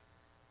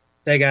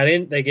 they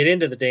get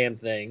into the damn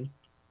thing.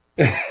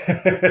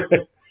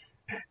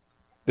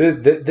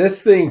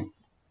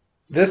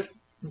 This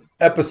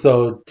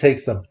episode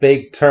takes a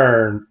big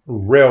turn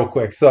real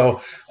quick.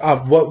 So,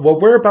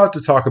 what we're about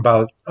to talk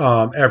about,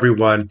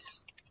 everyone,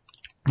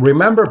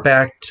 remember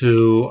back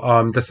to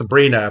the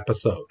Sabrina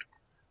episode,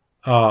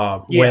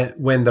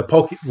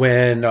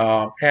 when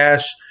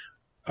Ash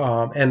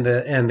and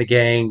the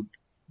gang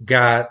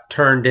got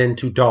turned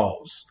into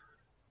dolls.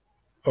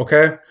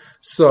 Okay,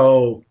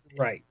 so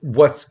right,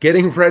 what's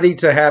getting ready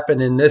to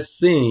happen in this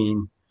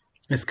scene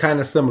is kind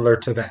of similar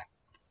to that.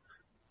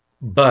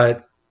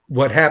 But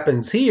what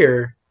happens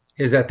here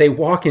is that they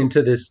walk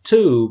into this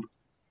tube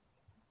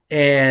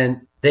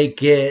and they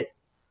get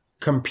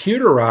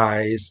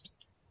computerized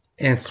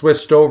and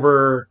switched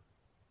over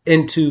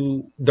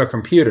into the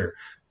computer,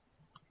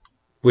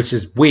 which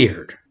is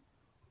weird.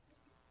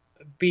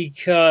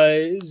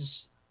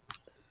 Because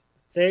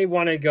they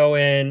want to go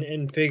in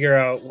and figure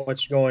out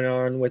what's going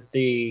on with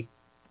the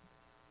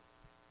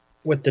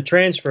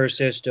transfer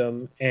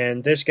system,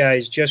 and this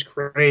guy's just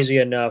crazy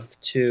enough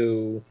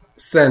to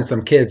send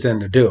some kids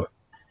in to do it.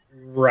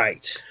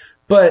 Right.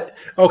 But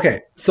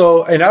okay,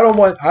 so, and I don't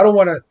want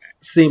to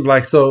seem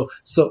like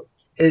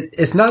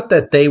it's not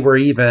that they were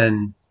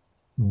even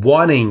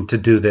wanting to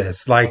do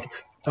this. Like,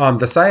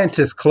 the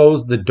scientists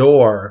closed the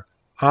door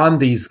on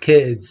these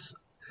kids,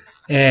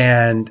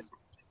 and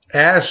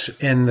Ash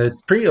and the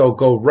trio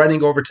go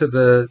running over to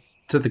the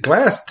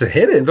glass to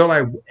hit it. They're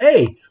like,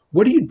 "Hey,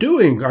 what are you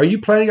doing? Are you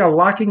planning on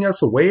locking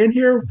us away in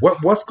here?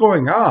 What's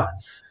going on?"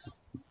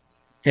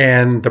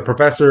 And the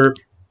professor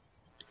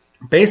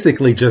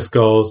basically just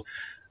goes,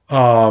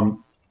 "There's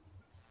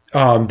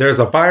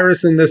a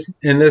virus in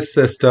this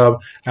system.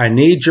 I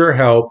need your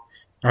help.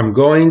 I'm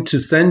going to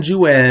send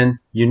you in.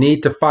 You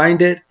need to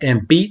find it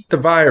and beat the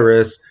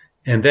virus,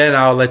 and then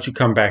I'll let you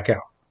come back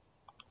out."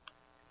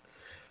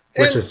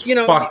 Which is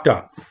fucked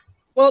up.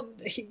 Well,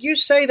 you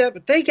say that,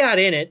 but they got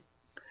in it.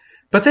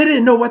 But they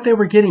didn't know what they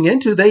were getting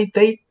into.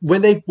 They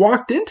when they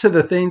walked into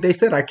the thing, they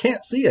said, "I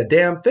can't see a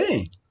damn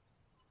thing."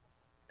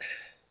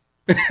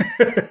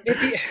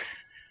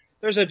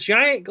 There's a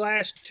giant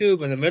glass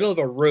tube in the middle of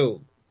a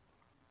room.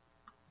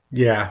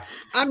 Yeah.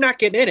 I'm not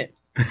getting in it.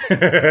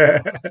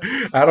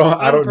 I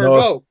don't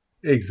know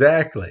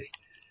exactly.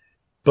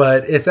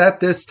 But it's at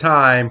this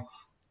time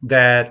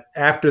that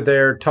after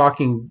they're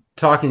talking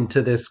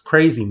to this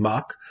crazy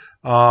muck,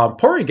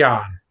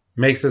 Porygon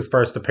makes his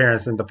first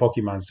appearance in the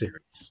Pokemon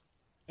series.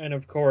 And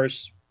of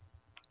course,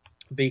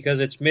 because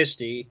it's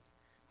Misty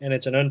and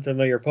it's an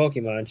unfamiliar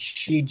Pokemon,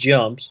 she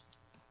jumps.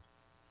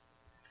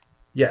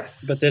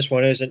 Yes. But this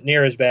one isn't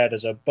near as bad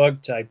as a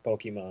bug-type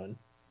Pokemon.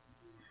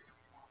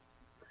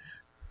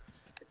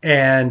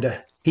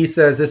 And he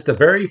says it's the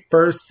very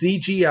first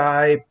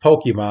CGI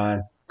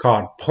Pokemon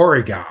called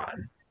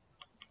Porygon.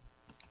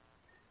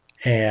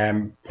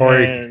 And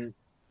Porygon...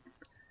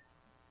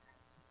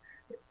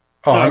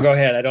 No, go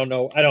ahead. I don't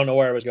know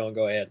where I was going.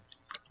 Go ahead.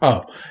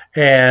 Oh,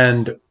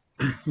 and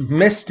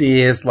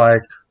Misty is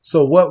like,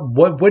 "So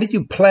what do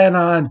you plan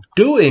on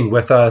doing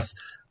with us?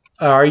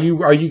 Are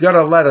you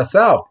gonna let us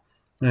out?"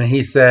 And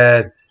he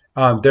said,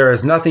 "There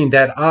is nothing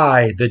that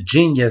I, the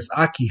genius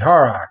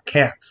Akihara,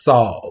 can't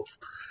solve."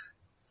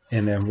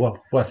 And then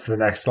what's the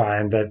next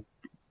line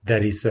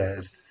that he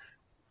says?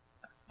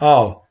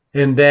 Oh,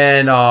 and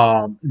then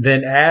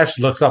Ash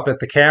looks up at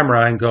the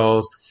camera and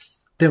goes,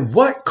 "Then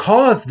what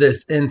caused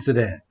this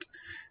incident?"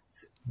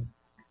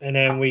 And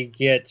then we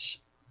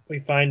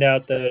find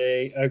out that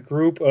a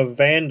group of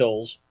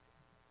vandals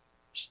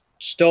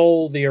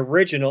stole the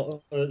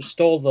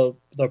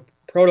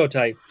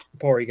prototype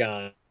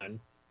Porygon.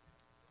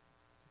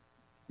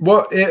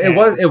 Well, it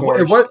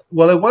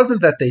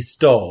wasn't that they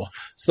stole.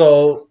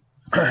 So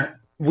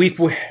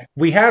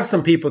we have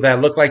some people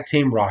that look like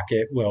Team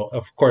Rocket. Well,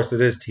 of course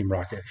it is Team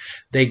Rocket.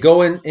 They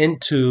go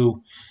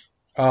into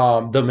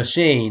the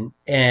machine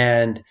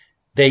and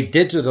they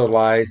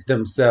digitalize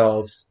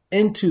themselves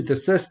into the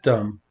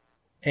system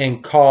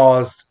and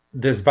caused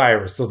this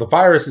virus. So the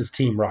virus is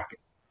Team Rocket.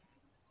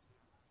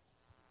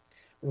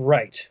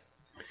 Right.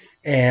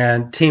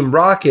 And Team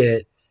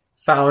Rocket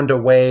found a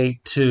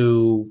way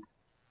to,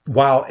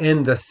 while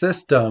in the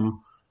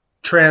system,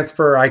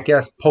 transfer, I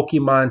guess,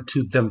 Pokemon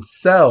to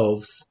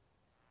themselves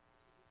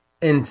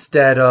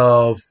instead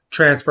of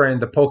transferring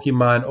the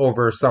Pokemon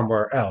over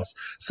somewhere else.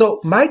 So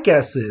my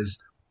guess is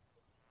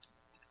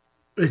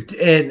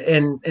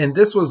And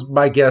this was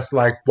my guess,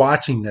 like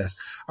watching this.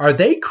 Are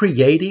they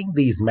creating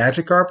these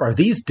Magikarp? Are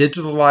these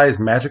digitalized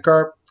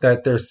Magikarp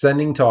that they're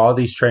sending to all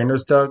these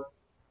trainers, Doug?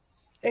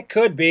 It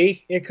could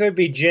be. It could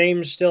be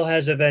James still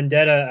has a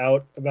vendetta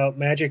out about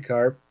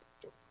Magikarp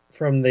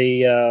from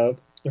the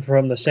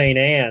Saint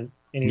Anne,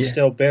 and he's Yeah.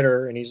 still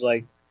bitter, and he's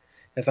like,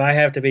 if I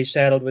have to be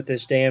saddled with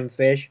this damn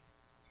fish,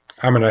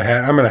 I'm gonna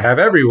have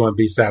everyone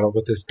be saddled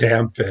with this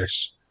damn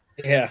fish.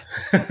 yeah.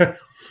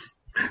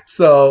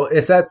 So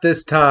it's at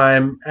this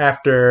time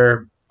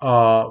after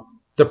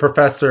the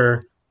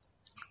professor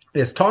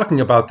is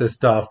talking about this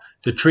stuff,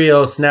 the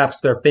trio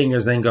snaps their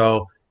fingers and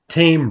go,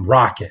 Team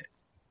Rocket.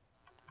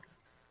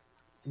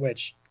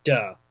 Which,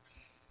 duh.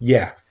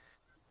 Yeah.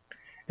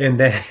 And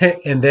then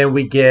and then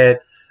we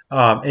get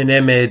an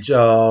image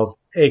of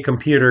a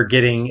computer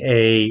getting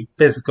a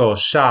physical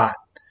shot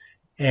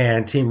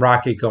and Team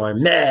Rocket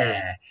going, nah.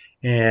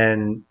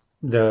 And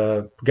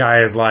the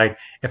guy is like,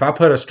 if I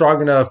put a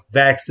strong enough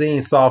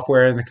vaccine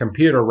software in the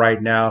computer right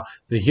now,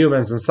 the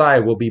humans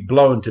inside will be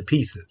blown to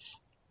pieces.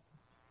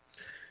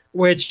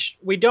 Which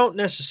we don't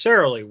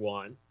necessarily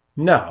want.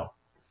 No.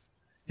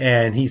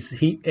 And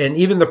and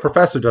even the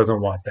professor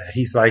doesn't want that.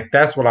 He's like,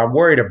 that's what I'm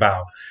worried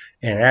about.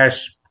 And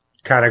Ash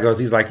kind of goes,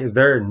 he's like, is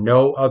there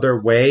no other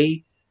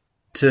way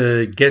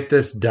to get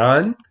this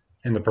done?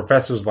 And the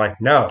professor's like,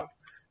 no.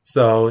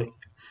 So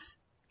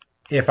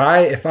if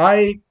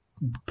I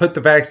put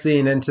the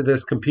vaccine into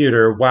this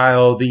computer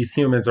while these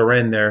humans are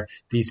in there,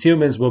 these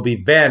humans will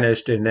be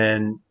vanished, and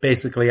then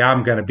basically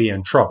I'm going to be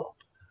in trouble.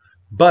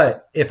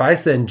 But if I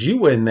send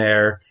you in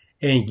there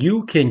and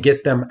you can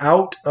get them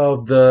out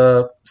of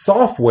the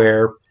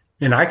software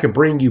and I can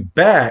bring you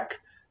back,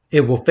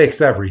 it will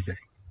fix everything.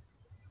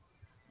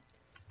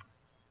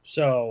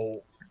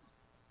 So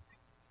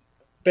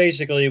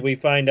basically, we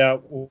find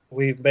out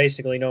we've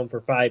basically known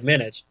for 5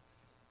 minutes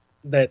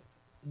that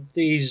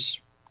these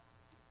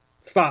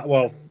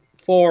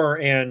four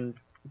and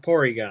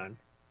Porygon.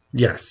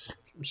 Yes.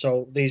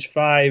 So these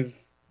 5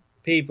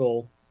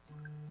 people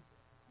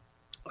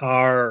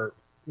are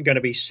going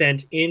to be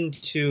sent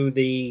into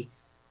the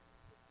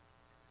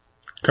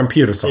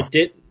Computer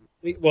software.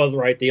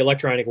 the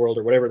electronic world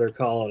or whatever they're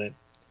calling it,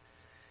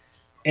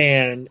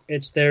 and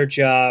it's their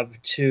job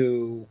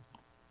to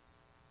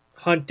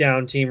hunt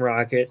down Team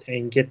Rocket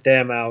and get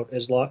them out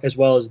as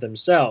well as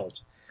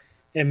themselves.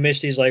 And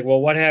Misty's like, well,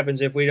 what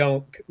happens if we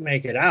don't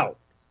make it out?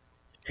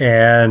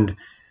 And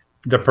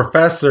the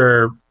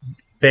professor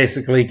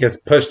basically gets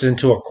pushed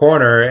into a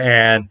corner,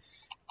 and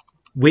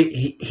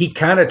he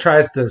kind of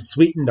tries to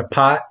sweeten the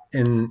pot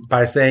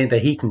by saying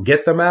that he can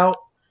get them out,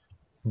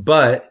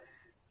 but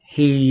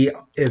he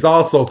is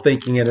also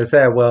thinking in his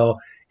head, well,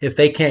 if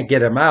they can't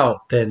get him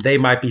out, then they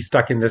might be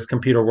stuck in this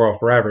computer world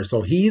forever.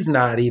 So he's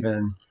not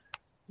even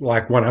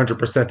like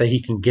 100% that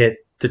he can get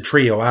the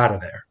trio out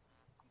of there,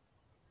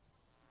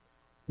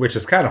 which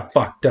is kind of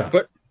fucked up.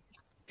 But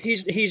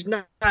he's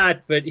not,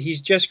 but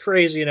he's just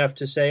crazy enough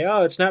to say,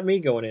 oh, it's not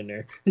me going in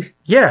there.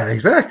 Yeah,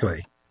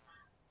 exactly.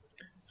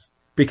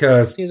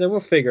 Because he's like, we'll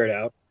figure it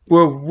out.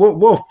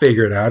 We'll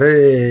figure it out.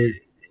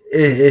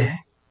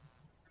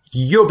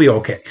 You'll be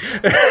okay,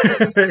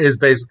 is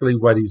basically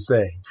what he's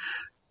saying.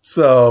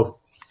 So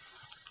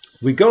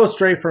we go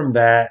straight from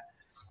that,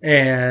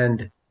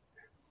 and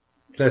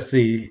let's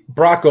see,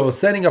 Bracco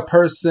sending a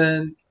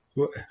person.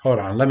 Hold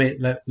on, let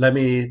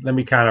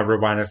me kind of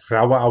rewind this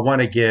because I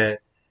want to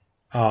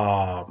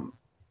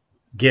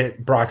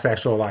get Brock's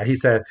actual line. He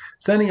said,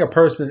 sending a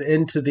person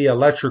into the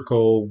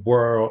electrical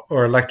world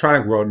or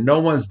electronic world, no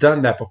one's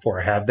done that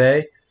before, have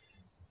they?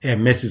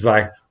 And Missy's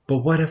like, but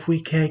what if we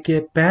can't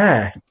get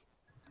back?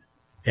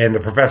 And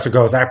the professor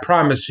goes, I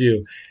promise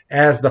you,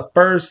 as the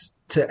first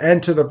to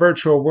enter the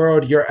virtual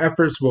world, your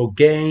efforts will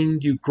gain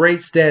you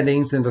great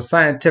standings in the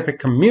scientific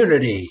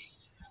community.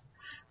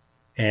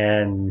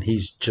 And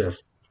he's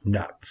just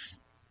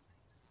nuts.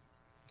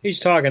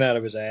 He's talking out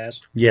of his ass.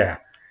 Yeah.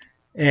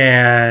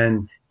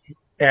 And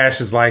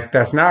Ash is like,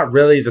 that's not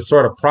really the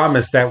sort of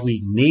promise that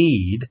we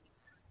need.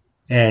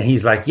 And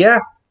he's like, yeah,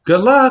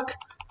 good luck.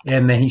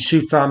 And then he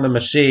shoots on the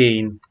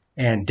machine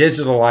and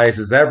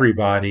digitalizes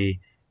everybody.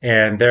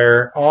 And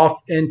they're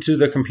off into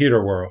the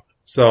computer world.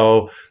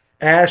 So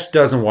Ash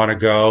doesn't want to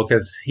go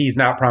because he's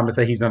not promised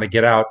that he's going to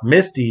get out.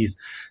 Misty's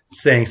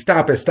saying,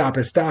 stop it, stop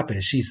it, stop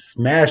it. She's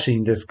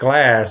smashing this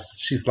glass.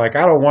 She's like,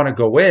 I don't want to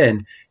go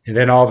in. And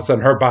then all of a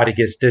sudden her body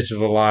gets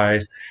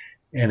digitalized.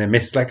 And then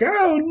Misty's like,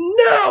 oh,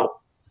 no.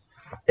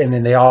 And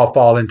then they all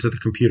fall into the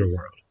computer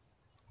world.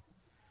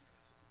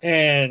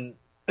 And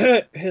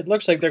it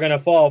looks like they're going to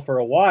fall for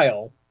a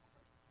while.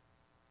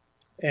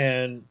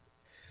 And,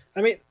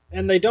 I mean,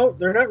 and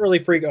they're not really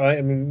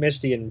I mean,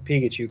 Misty and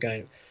Pikachu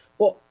kind of.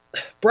 Well,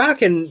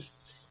 Brock and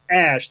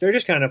Ash, they're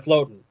just kind of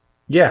floating.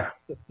 Yeah.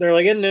 They're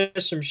like into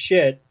some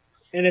shit.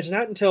 And it's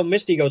not until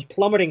Misty goes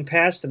plummeting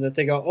past them that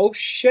they go, oh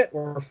shit,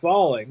 we're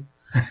falling.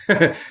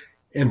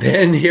 And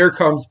then here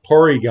comes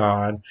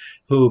Porygon,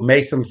 who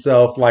makes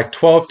himself like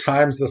 12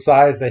 times the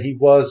size that he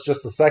was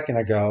just a second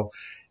ago,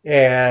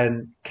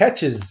 and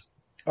catches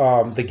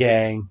the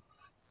gang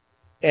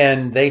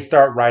and they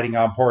start riding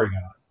on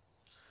Porygon.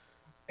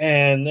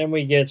 And then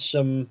we get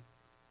some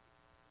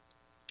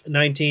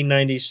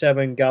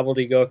 1997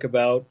 gobbledygook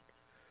about,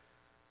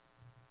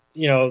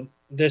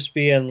 this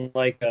being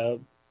like a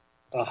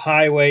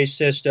highway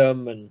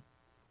system. And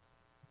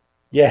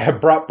Yeah,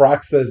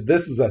 Brock says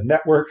this is a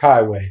network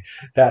highway.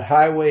 That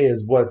highway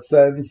is what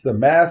sends the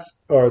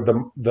mass or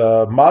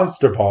the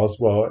monster balls,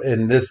 well,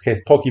 in this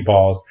case,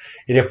 Pokeballs.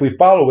 And if we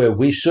follow it,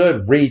 we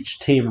should reach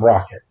Team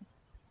Rocket.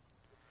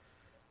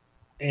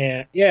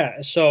 And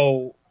yeah,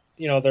 so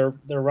they're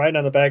riding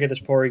on the back of this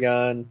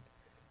Porygon,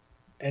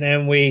 and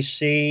then we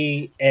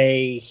see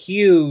a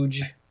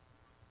huge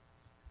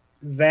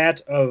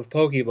vat of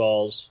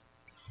Pokeballs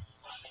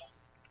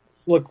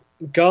look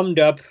gummed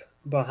up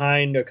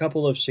behind a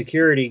couple of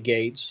security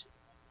gates.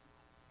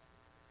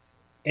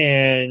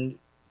 And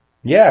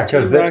yeah,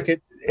 because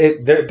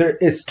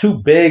it's too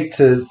big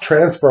to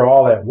transfer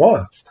all at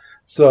once.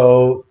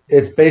 So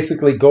it's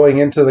basically going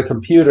into the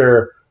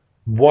computer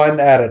one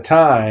at a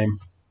time,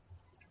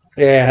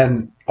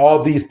 and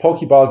all these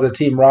Pokeballs that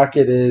Team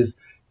Rocket is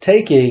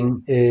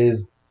taking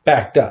is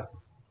backed up.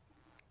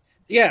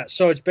 Yeah,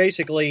 so it's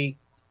basically,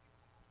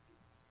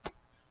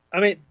 I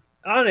mean,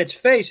 on its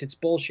face, it's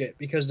bullshit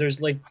because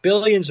there's like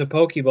billions of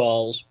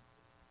Pokeballs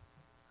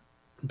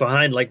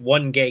behind like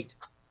one gate.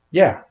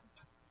 Yeah.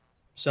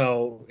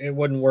 So it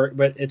wouldn't work,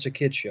 but it's a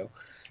kid's show.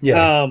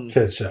 Yeah,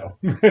 kid's show.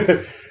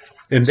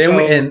 And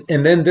then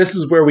and then this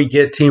is where we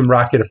get Team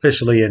Rocket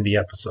officially in the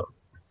episode.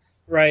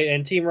 Right,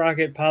 and Team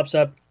Rocket pops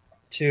up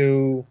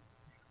to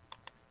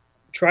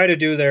try to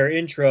do their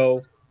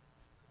intro,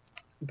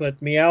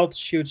 but Meowth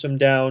shoots them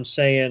down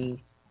saying,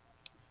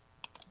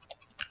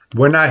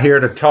 "We're not here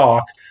to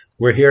talk.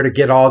 We're here to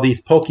get all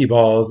these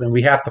Pokeballs, and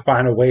we have to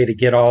find a way to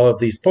get all of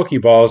these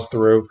Pokeballs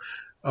through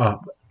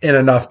in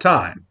enough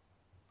time."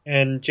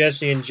 And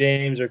Jesse and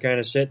James are kind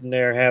of sitting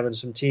there having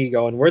some tea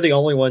going, "We're the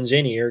only ones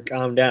in here,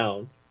 calm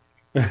down."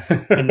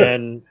 And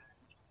then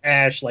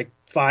Ash, like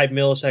 5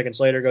 milliseconds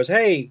later, goes,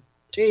 "Hey,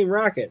 Team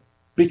Rocket.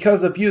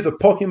 Because of you, the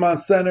Pokemon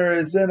Center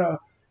is in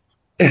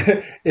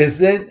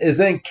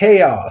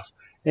chaos."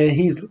 And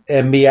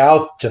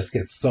Meowth just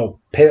gets so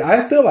pissed.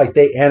 I feel like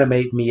they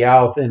animate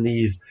Meowth in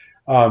these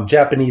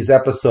Japanese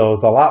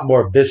episodes a lot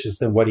more vicious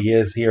than what he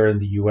is here in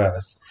the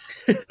U.S.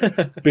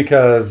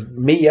 Because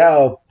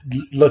Meowth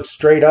looks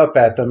straight up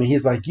at them and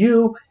he's like,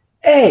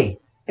 hey,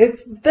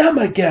 it's them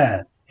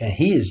again. And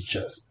he is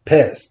just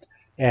pissed.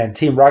 And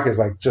Team Rocket's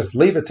like, just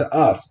leave it to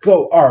us.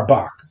 Go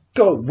Arbok.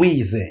 Go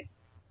Weezing.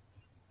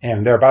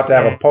 And they're about to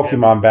have a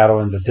Pokemon battle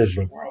in the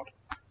digital world.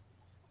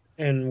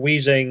 And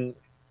Weezing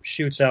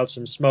shoots out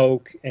some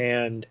smoke,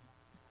 and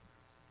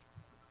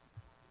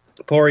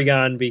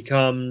Porygon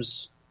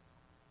becomes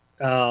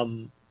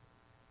kind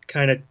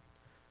of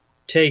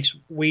takes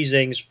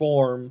Weezing's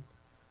form.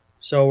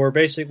 So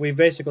we've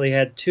basically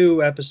had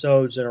 2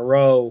 episodes in a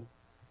row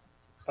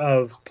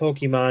of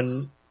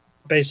Pokemon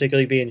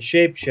basically being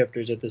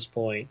shapeshifters at this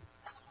point.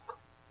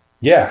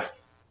 Yeah.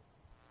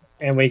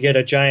 And we get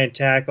a giant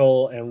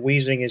tackle, and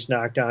Weezing is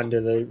knocked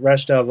onto the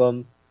rest of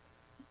them.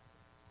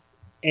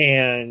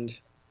 And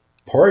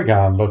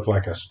Porygon looked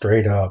like a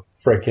straight up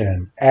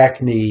freaking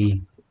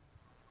acne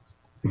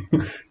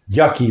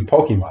yucky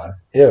Pokemon.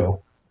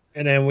 Ew.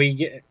 And then we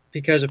get,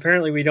 because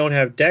apparently we don't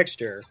have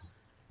Dexter,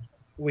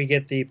 we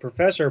get the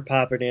professor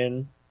popping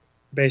in,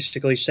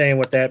 basically saying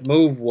what that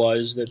move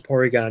was that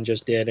Porygon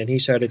just did, and he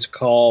said it's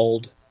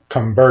called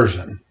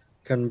Conversion.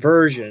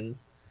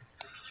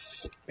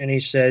 And he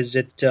says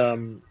it.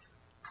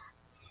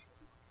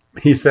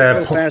 He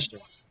said faster.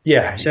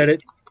 Yeah. He said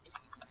it.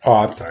 Oh,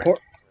 I'm sorry.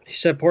 He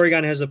said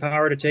Porygon has the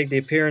power to take the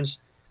appearance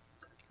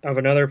of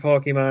another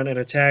Pokemon and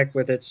attack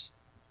with its.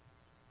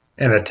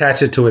 And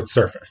attach it to its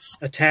surface.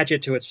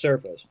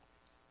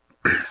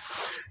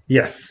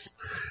 Yes.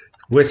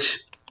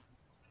 Which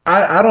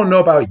I don't know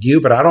about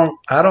you, but I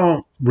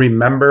don't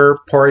remember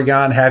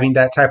Porygon having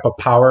that type of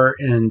power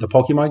in the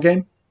Pokemon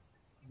game.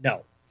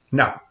 No.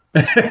 No.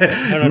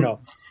 No.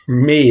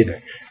 Me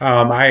either.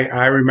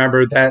 I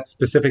remember that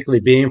specifically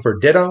being for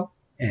Ditto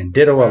and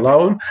Ditto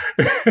alone.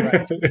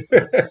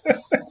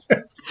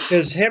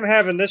 Because him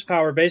having this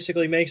power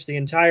basically makes the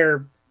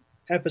entire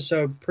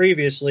episode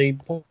previously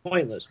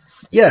pointless.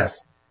 Yes,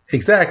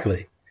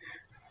 exactly.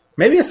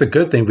 Maybe it's a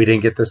good thing we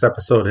didn't get this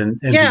episode in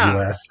the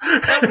U.S.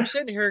 I'm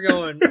sitting here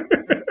going,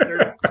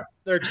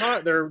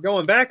 they're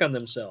going back on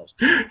themselves.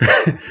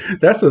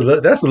 That's a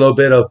little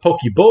bit of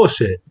pokey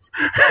bullshit.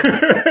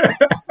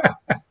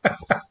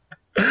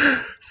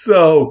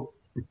 So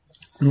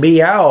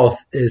Meowth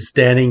is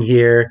standing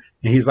here,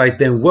 and he's like,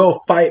 "Then we'll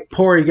fight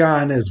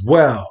Porygon as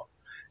well."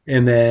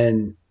 And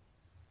then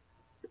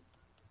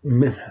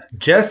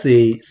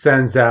Jessie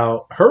sends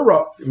out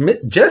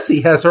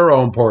Jessie has her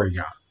own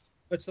Porygon.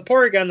 It's the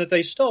Porygon that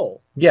they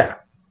stole. Yeah.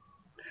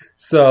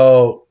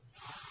 So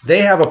they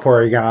have a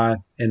Porygon,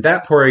 and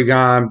that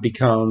Porygon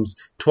becomes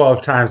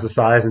 12 times the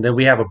size, and then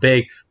we have a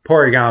big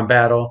Porygon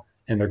battle,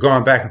 and they're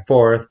going back and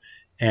forth.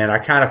 And I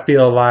kind of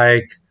feel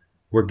like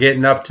We're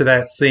getting up to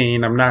that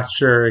scene. I'm not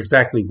sure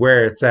exactly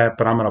where it's at,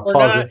 but I'm going to We're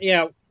pause it. not,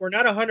 yeah, we're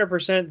not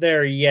 100%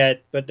 there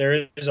yet, but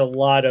there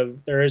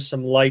is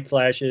some light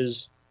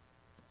flashes.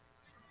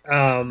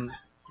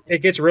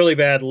 It gets really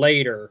bad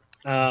later.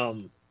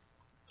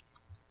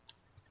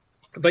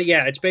 But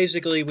yeah, it's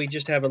basically we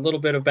just have a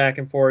little bit of back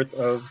and forth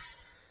of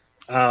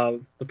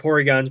the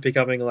Porygons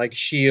becoming like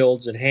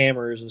shields and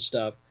hammers and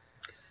stuff.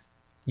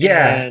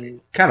 Yeah,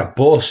 And kind of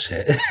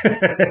bullshit.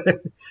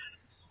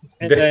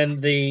 and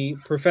then the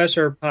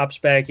professor pops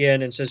back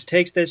in and says,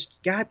 "Takes this.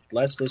 God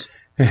bless this."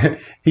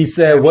 He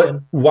said, "What?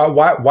 Caption.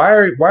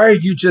 Why are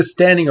you just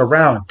standing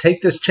around?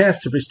 Take this chance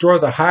to restore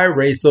the high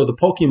ray so the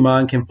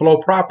Pokemon can flow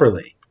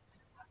properly."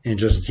 And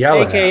just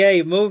yelling at him.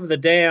 AKA move the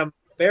damn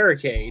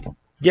barricade.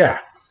 Yeah.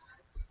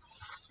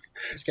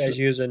 This guy's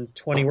using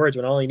 20 words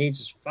when all he needs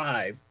is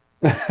 5.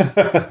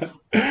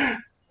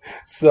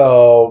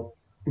 So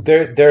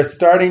they're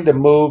starting to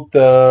move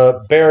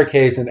the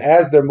barricades, and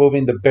as they're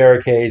moving the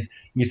barricades,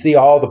 you see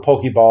all the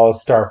Pokeballs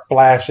start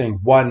flashing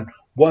one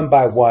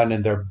by one,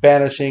 and they're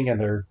vanishing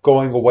and they're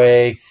going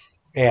away,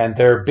 and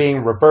they're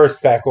being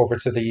reversed back over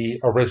to the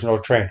original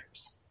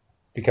trainers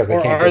because they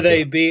can't get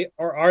them.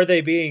 Are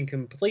they being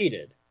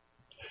completed?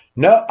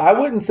 No, I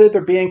wouldn't say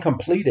they're being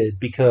completed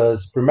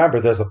because remember,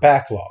 there's a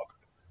backlog.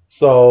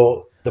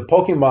 So the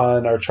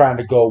Pokemon are trying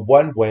to go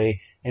one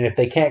way, and if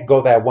they can't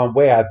go that one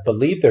way, I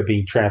believe they're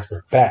being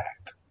transferred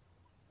back.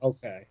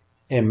 Okay.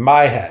 In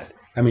my head,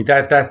 I mean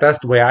that's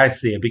the way I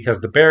see it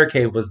because the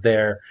barricade was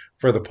there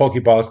for the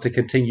Pokeballs to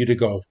continue to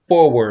go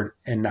forward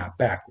and not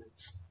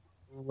backwards.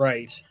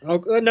 Right. Oh,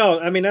 no,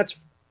 I mean that's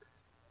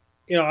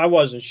I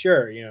wasn't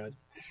sure.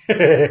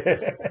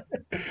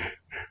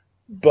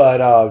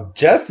 But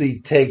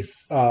Jessie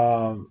takes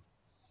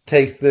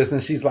this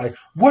and she's like,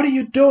 "What are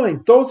you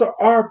doing? Those are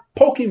our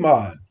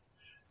Pokemon."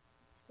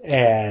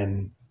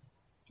 And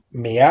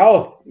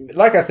Meowth,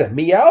 like I said,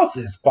 Meowth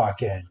is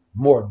fucking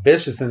more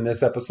vicious in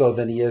this episode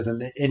than he is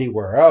in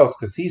anywhere else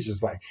because he's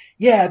just like,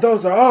 "Yeah,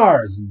 those are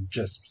ours," and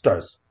just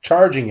starts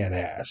charging at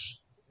Ash.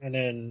 And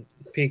then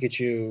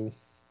Pikachu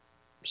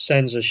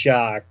sends a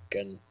shock,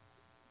 and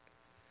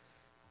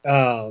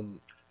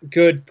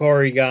good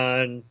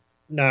Porygon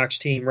knocks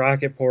Team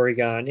Rocket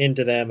Porygon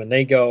into them, and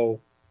they go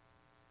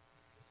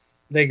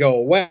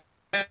away.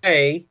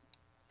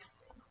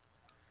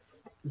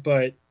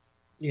 But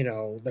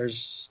there's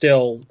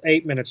still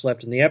 8 minutes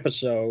left in the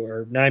episode,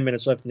 or 9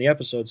 minutes left in the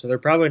episode, so they're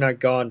probably not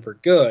gone for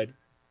good.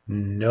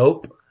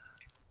 Nope.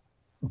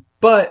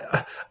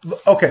 But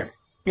okay,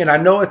 and I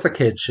know it's a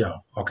kid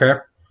show, okay?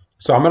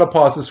 So I'm gonna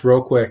pause this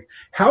real quick.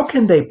 How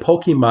can they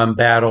Pokemon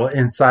battle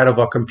inside of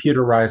a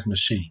computerized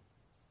machine?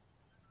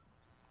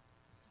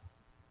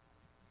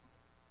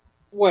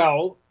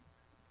 Well,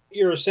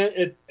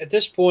 at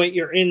this point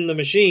you're in the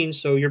machine,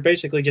 so you're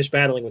basically just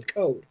battling with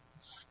code.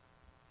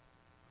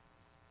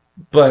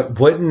 But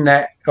wouldn't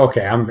that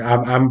okay?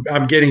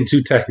 I'm getting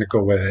too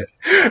technical with it.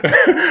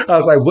 I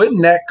was like,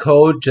 wouldn't that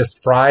code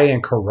just fry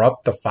and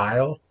corrupt the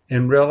file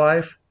in real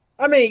life?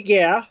 I mean,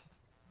 yeah,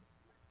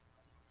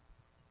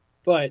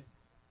 but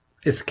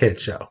it's a kid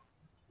show,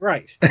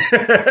 right?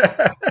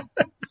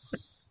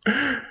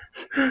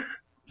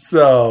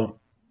 So,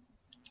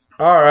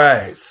 all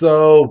right.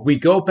 So we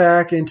go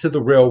back into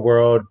the real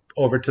world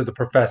over to the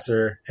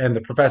professor, and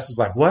the professor's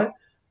like, "What?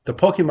 The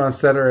Pokemon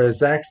Center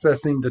is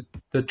accessing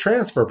the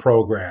transfer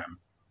program."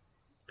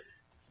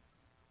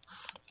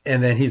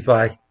 And then he's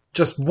like,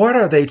 "Just what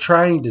are they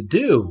trying to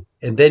do?"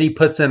 And then he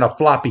puts in a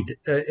floppy,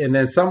 and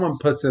then someone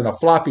puts in a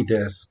floppy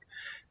disk.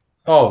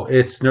 Oh,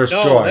 it's Nurse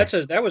Joy.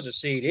 That was a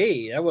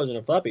CD. That wasn't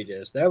a floppy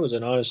disk. That was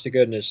an honest to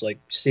goodness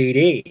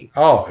CD.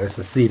 Oh, it's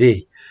a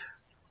CD.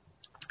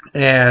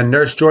 And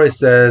Nurse Joy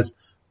says,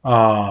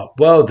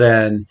 "Well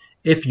then,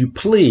 if you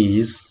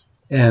please."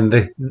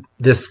 And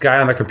this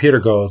guy on the computer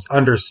goes,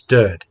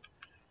 "Understood."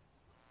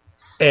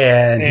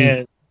 And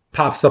he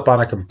pops up on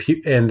a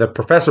computer, and the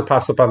professor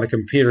pops up on the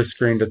computer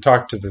screen to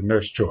talk to the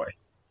Nurse Joy.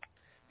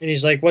 And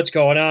he's like, "What's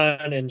going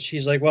on?" And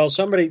she's like, "Well,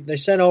 they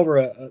sent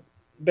over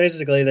they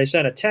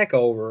sent a tech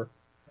over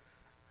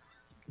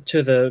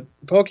to the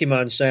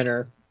Pokemon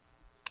Center,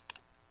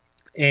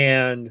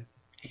 and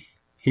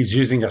he's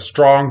using a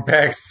strong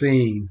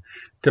vaccine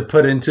to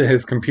put into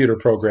his computer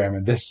program,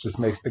 and this just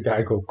makes the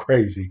guy go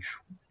crazy."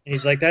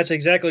 He's like, "That's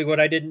exactly what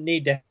I didn't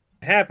need to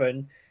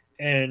happen."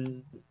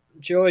 And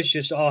Joy's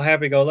just all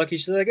happy-go-lucky.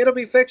 She's like, "It'll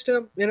be fixed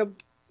in a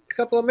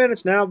couple of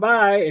minutes now.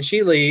 Bye." And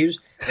she leaves,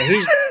 and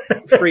he's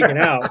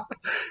freaking out.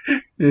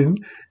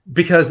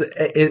 Because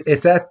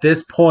it's at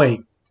this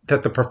point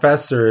that the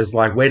professor is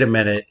like, "Wait a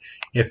minute.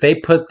 If they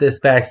put this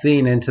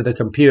vaccine into the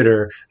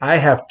computer, I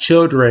have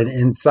children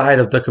inside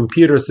of the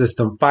computer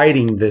system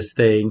fighting this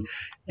thing.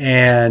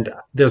 And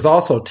there's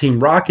also Team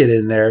Rocket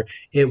in there.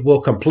 It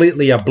will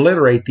completely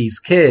obliterate these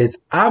kids.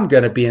 I'm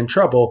going to be in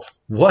trouble.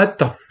 What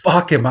the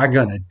fuck am I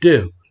going to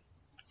do?"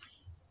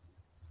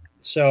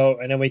 So,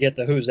 and then we get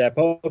the who's that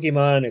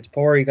Pokemon? It's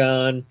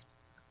Porygon.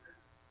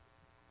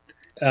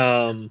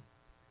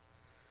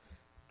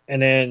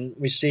 And then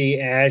we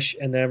see Ash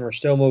and them are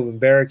still moving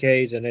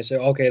barricades, and they say,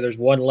 okay, there's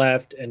one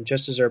left. And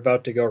just as they're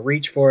about to go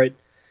reach for it,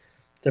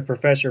 the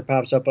professor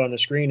pops up on the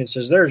screen and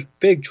says, there's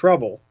big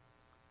trouble.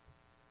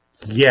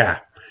 Yeah,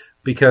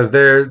 because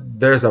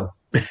there's a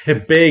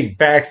big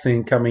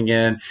vaccine coming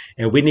in,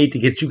 and we need to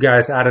get you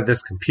guys out of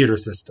this computer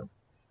system.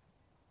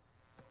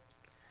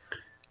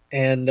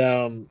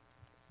 And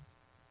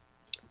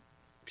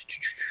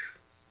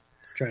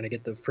trying to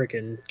get the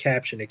freaking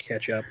caption to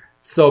catch up.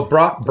 So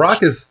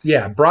Brock is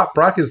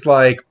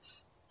like,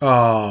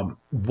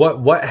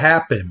 what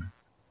happened?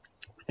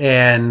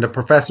 And the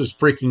professor's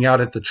freaking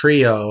out at the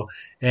trio,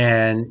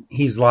 and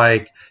he's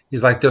like,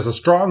 there's a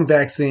strong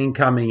vaccine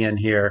coming in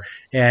here,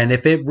 and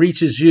if it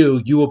reaches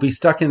you, you will be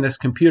stuck in this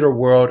computer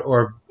world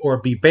or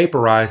be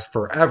vaporized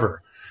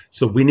forever.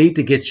 So we need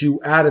to get you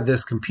out of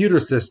this computer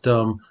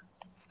system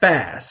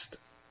fast.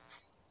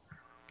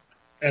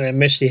 And then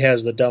Misty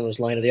has the dumbest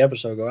line of the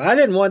episode go, I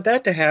didn't want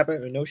that to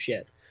happen. No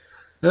shit.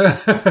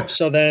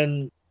 So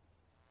then,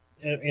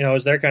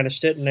 as they're kind of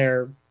sitting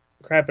there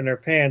crapping their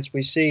pants,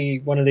 we see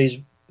one of these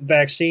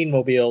vaccine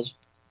mobiles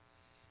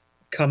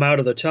come out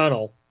of the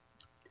tunnel,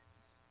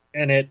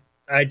 and it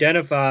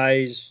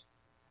identifies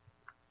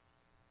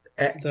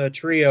the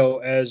trio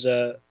as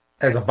a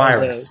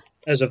virus.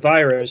 As a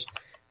virus,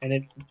 and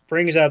it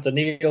brings out the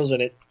needles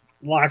and it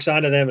locks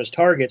onto them as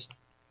targets.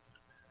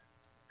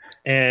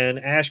 And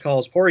Ash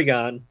calls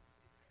Porygon.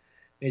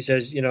 He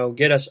says,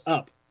 get us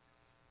up.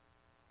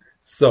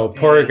 So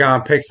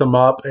Porygon picks them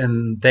up,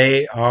 and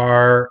they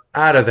are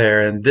out of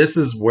there. And this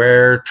is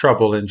where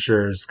trouble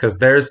ensures, because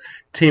there's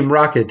Team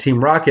Rocket.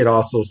 Team Rocket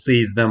also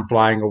sees them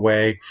flying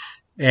away,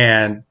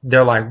 and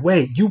they're like,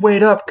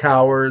 wait up,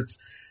 cowards.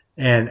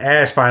 And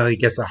Ash finally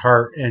gets a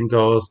heart and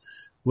goes,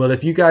 well,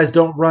 if you guys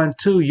don't run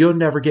too, you'll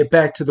never get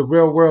back to the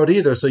real world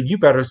either, so you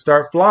better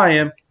start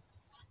flying.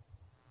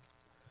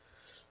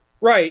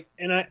 Right,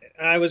 and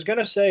I was going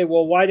to say,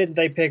 well, why didn't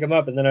they pick him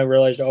up? And then I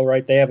realized, oh,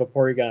 right, they have a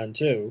Porygon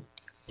too.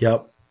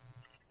 Yep.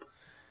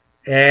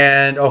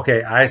 And,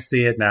 okay, I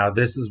see it now.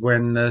 This is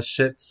when the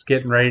shit's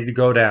getting ready to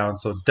go down.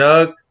 So,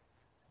 Doug,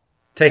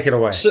 take it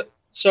away.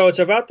 So it's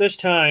about this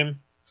time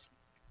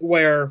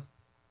where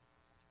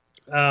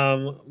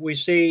we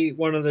see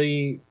one of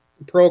the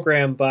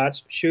program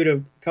bots shoot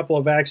a couple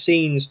of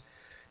vaccines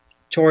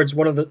towards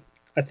one of the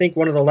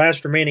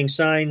last remaining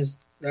signs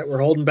that were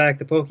holding back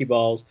the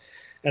Pokeballs.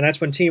 And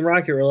that's when Team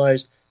Rocket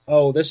realized,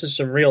 oh, this is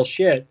some real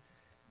shit.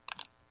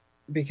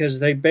 Because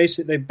they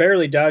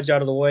barely dodged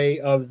out of the way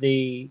of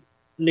the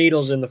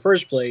needles in the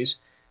first place.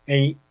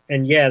 And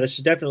yeah, this is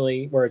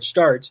definitely where it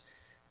starts.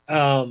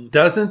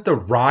 Doesn't the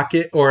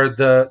rocket or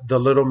the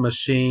little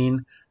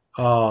machine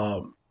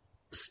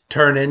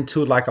turn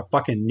into like a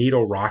fucking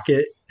needle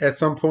rocket at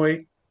some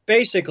point?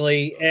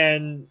 Basically,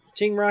 and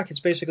Team Rocket's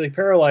basically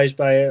paralyzed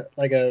by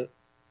a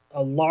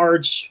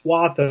large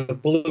swath of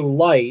blue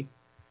light.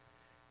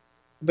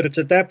 But it's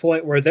at that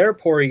point where their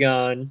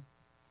Porygon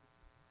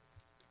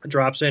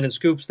drops in and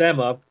scoops them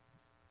up.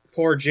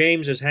 Poor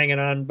James is hanging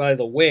on by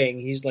the wing.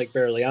 He's like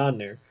barely on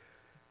there.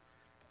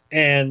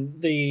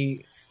 And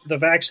the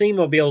vaccine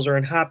mobiles are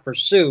in hot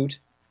pursuit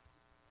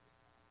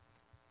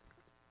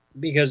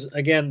because,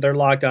 again, they're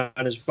locked on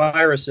as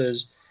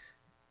viruses.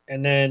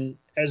 And then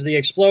as the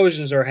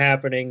explosions are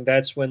happening,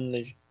 that's when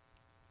the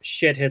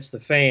shit hits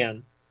the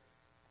fan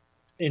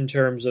in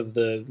terms of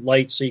the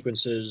light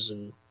sequences.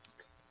 And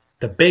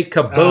the big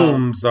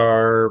kabooms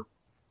are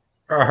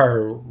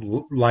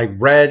like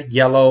red,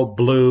 yellow,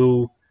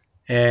 blue,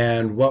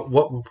 and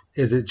what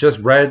is it? Just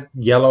red,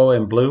 yellow,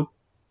 and blue?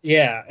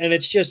 Yeah, and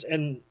it's just,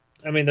 and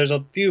I mean, there's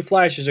a few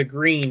flashes of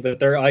green, but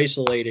they're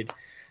isolated,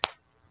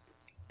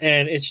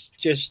 and it's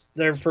just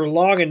they're for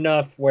long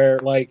enough where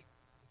like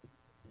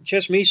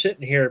just me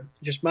sitting here,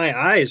 just my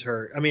eyes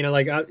hurt. I mean,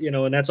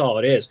 and that's all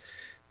it is,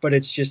 but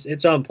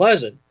it's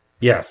unpleasant.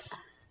 Yes,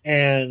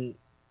 and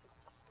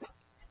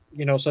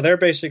so they're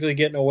basically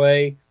getting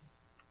away.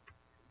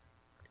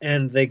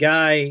 And the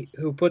guy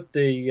who put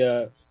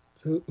the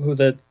who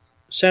the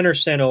center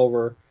sent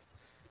over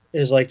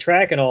is like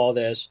tracking all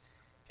this,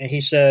 and he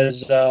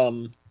says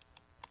the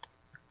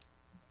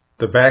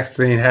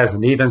vaccine has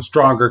an even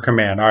stronger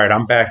command. All right,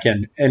 I'm back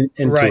into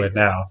it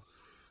now,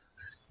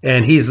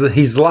 and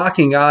he's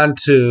locking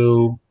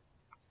onto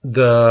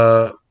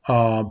the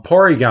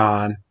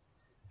Porygon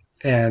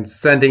and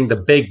sending the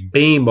big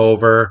beam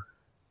over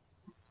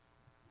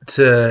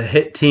to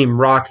hit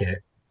Team Rocket.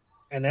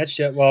 And that's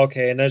just, well,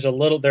 okay. And there is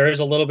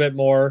a little bit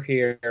more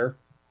here.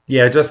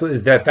 Yeah, just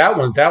that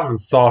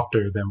one's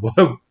softer than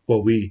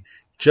what we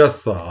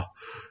just saw.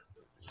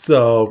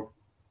 So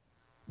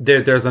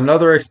there's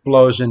another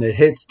explosion. It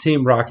hits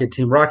Team Rocket.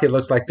 Team Rocket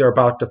looks like they're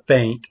about to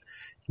faint.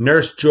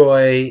 Nurse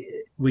Joy.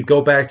 We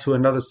go back to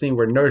another scene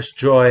where Nurse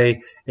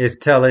Joy is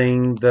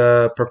telling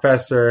the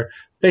professor,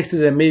 "Fix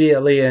it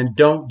immediately and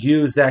don't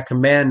use that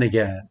command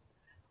again."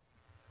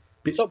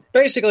 So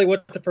basically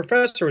what the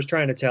professor was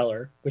trying to tell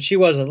her, but she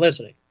wasn't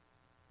listening.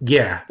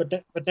 Yeah.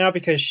 But now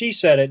because she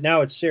said it,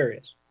 now it's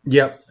serious.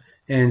 Yep.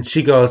 And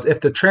she goes, if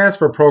the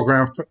transfer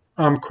program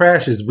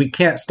crashes, we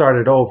can't start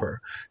it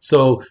over.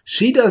 So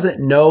she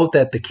doesn't know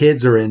that the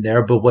kids are in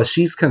there, but what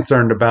she's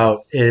concerned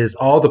about is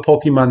all the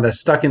Pokemon that's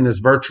stuck in this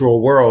virtual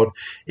world.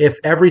 If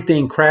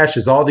everything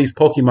crashes, all these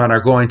Pokemon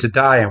are going to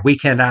die, and we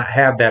cannot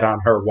have that on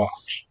her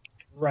watch.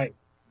 Right.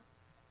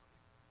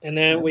 And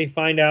then we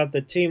find out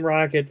that Team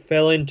Rocket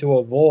fell into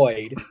a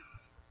void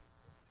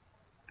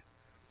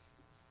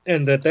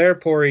and that their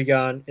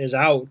Porygon is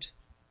out,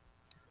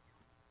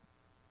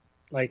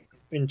 like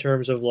in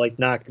terms of like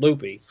knocked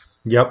loopy.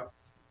 Yep.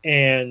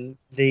 And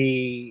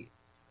the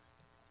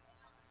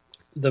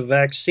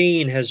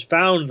vaccine has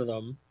found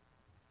them.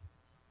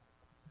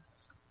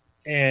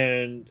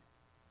 And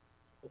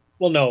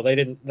well, no, they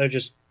didn't. They're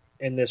just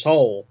in this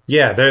hole.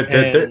 Yeah,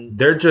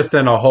 they're just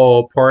in a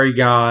hole.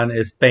 Porygon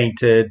is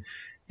fainted,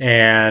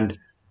 and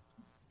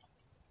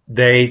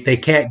they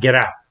can't get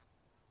out.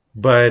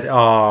 But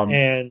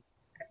and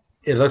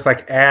it looks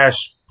like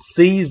Ash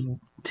sees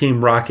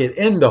Team Rocket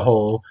in the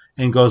hole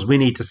and goes, "We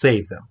need to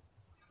save them."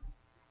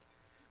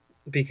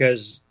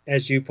 Because,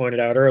 as you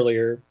pointed out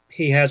earlier,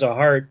 he has a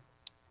heart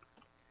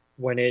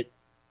when it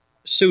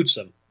suits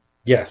him.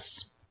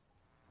 Yes.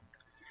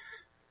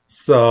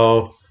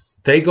 So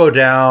they go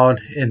down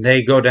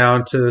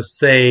to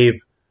save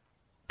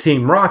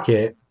Team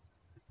Rocket,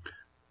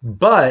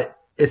 but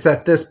it's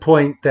at this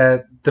point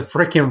that the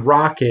freaking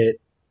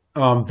Rocket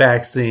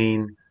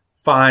vaccine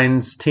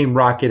finds Team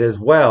Rocket as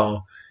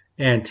well,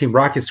 and Team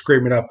Rocket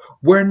screaming up,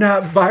 "We're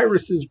not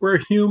viruses, we're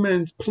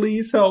humans.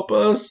 Please help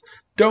us.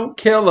 Don't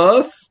kill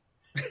us."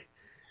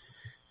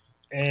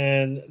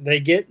 And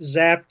they get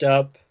zapped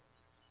up,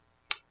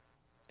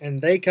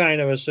 and they kind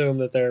of assume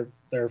that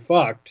they're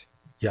fucked.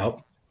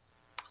 Yep.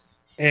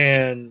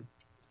 And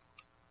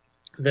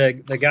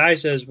the guy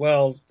says,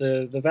 well,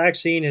 the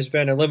vaccine has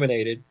been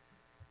eliminated.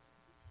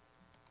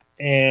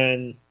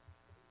 And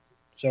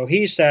so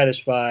he's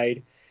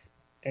satisfied.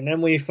 And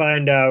then we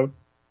find out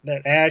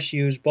that Ash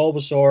used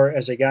Bulbasaur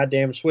as a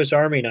goddamn Swiss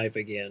Army knife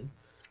again.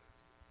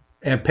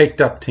 And picked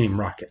up Team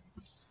Rocket.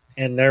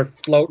 And they're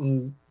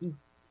floating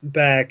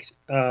back,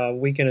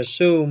 we can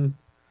assume,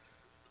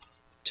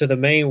 to the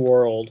main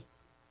world.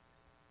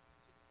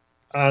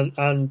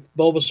 On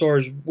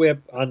Bulbasaur's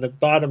whip on the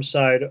bottom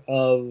side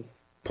of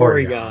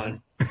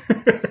Porygon.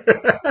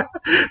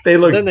 They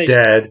look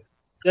dead.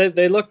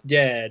 They look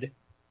dead.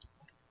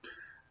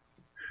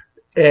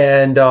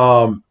 And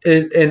I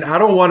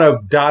don't want to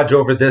dodge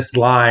over this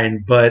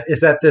line, but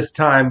it's at this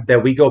time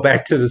that we go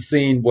back to the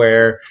scene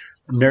where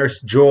Nurse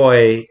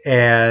Joy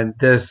and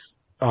this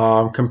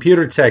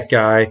computer tech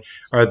guy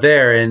are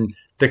there, and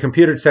the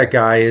computer tech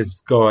guy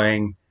is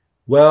going,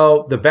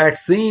 well, the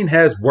vaccine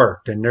has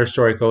worked. And Nurse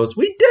Joy goes,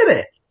 we did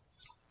it.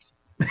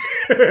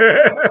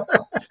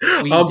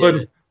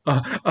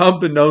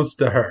 Unbeknownst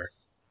to her.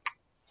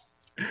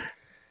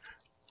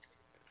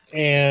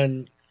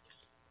 And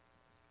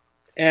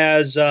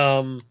as,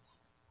 damn,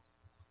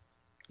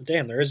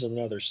 there is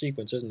another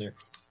sequence, isn't there?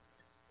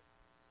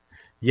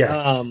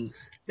 Yes.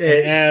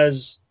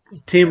 As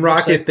Team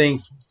Rocket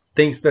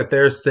thinks that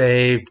they're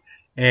saved,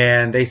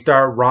 and they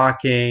start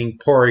rocking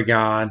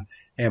Porygon,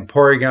 and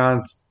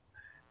Porygon's,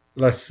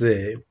 let's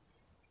see.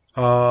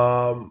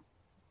 Porygon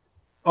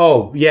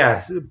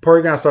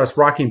starts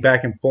rocking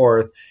back and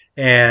forth,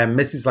 and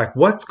Missy's like,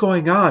 what's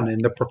going on?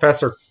 And the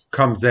professor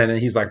comes in, and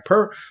he's like,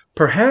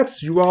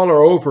 perhaps you all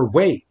are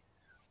overweight.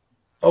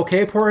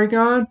 Okay,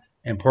 Porygon?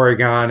 And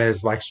Porygon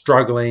is like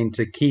struggling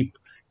to keep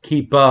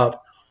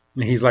up.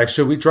 And he's like,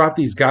 should we drop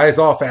these guys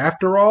off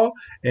after all?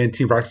 And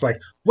Team Rocket's like,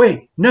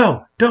 wait,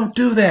 no, don't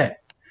do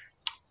that.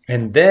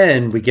 And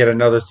then we get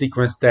another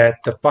sequence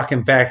that the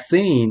fucking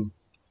vaccine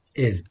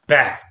is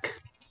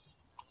back.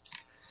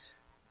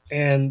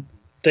 And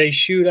they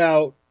shoot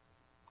out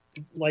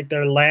like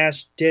their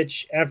last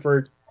ditch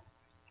effort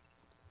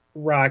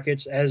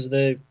rockets as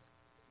the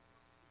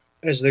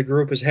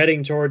group is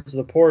heading towards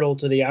the portal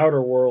to the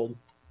outer world.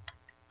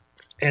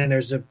 And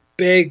there's a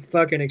big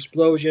fucking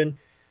explosion.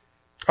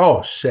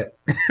 Oh shit.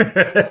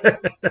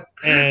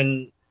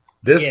 And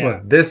this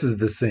is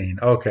the scene.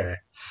 Okay.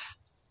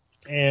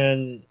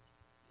 And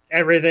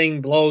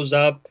everything blows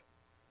up,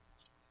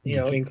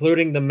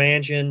 including the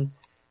mansion,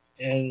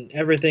 and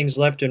everything's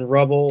left in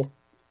rubble,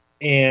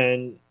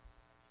 and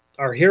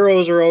our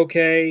heroes are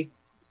okay.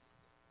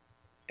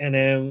 And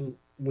then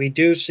we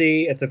do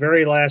see at the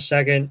very last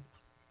second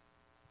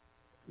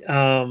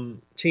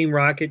Team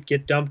Rocket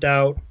get dumped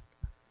out,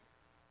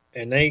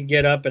 and they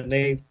get up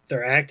and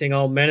they're acting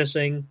all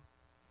menacing.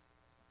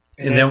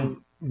 And then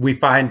we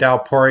find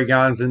out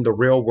Porygon's in the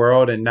real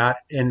world and not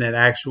in an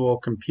actual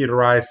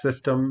computerized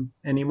system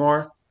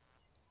anymore.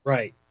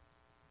 Right.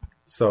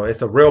 So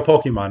it's a real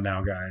Pokemon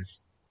now, guys.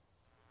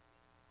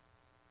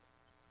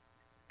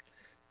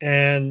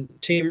 And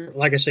Team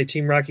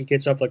Rocket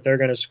gets up like they're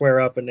going to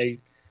square up, and they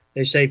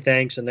say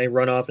thanks, and they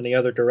run off in the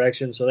other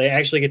direction. So they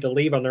actually get to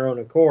leave on their own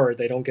accord.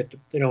 They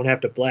don't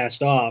have to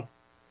blast off.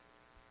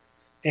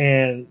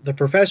 And the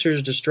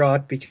professor's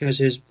distraught because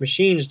his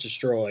machine's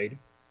destroyed.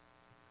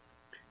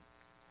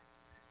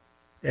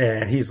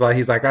 And he's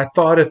like, I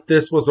thought if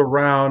this was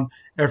around,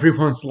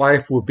 everyone's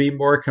life would be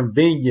more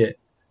convenient,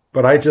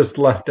 but I just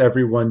left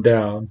everyone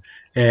down.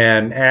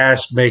 And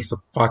Ash makes a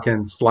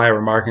fucking sly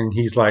remark, and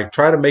he's like,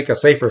 try to make a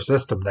safer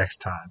system next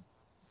time.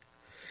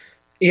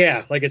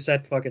 Yeah, like it's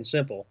that fucking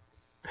simple.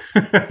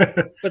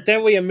 But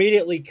then we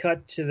immediately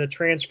cut to the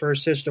transfer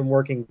system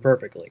working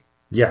perfectly.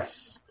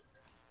 Yes.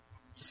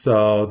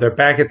 So they're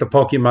back at the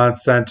Pokemon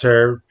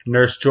Center.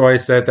 Nurse Joy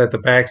said that the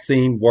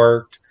vaccine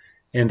worked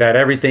and that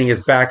everything is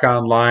back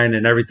online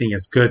and everything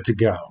is good to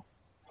go.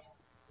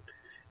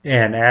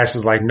 And Ash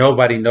is like,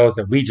 nobody knows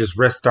that we just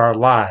risked our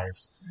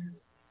lives.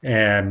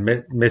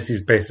 And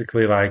Missy's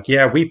basically like,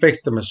 yeah, we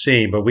fixed the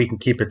machine, but we can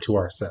keep it to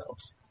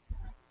ourselves.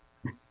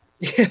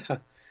 Yeah.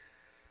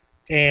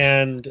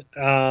 And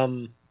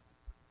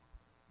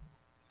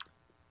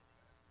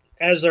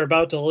as they're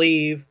about to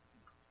leave,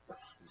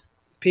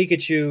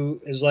 Pikachu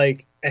is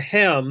like,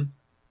 ahem.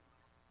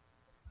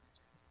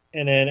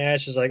 And then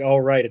Ash is like, oh,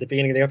 right, at the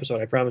beginning of the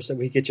episode, I promised that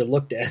we'd get you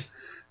looked at.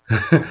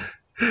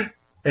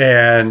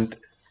 And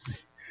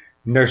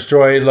Nurse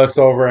Joy looks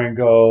over and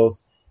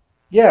goes,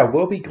 yeah,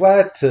 we'll be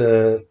glad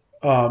to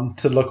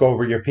look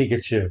over your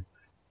Pikachu.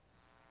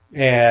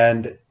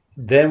 And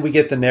then we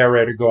get the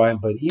narrator going,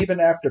 but even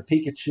after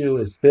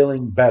Pikachu is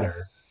feeling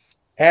better,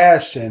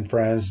 Ash and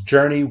friends'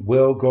 journey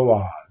will go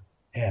on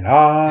and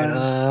on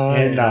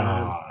and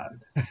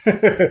on.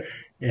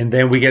 And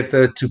then we get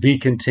the to be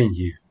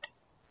continued.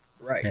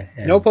 Right.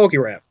 And no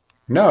Pokérap.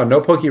 No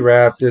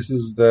Pokérap. This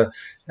is they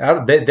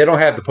don't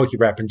have the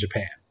Pokérap in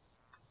Japan.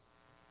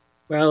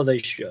 Well, they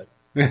should.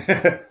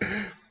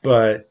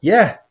 But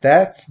yeah,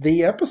 that's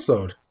the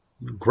episode.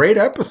 Great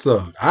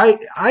episode.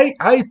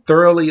 I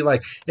thoroughly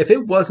like. If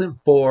it wasn't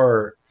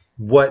for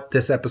what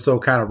this episode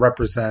kind of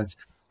represents,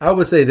 I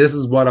would say this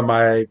is one of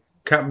my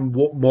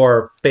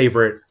more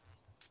favorite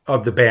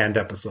of the band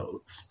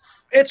episodes.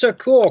 It's a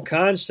cool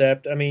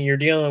concept. I mean, you're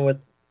dealing with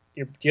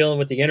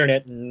the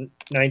internet in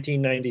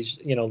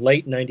 1990s,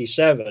 late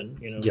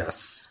 97,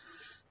 Yes.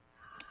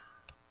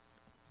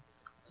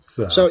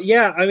 So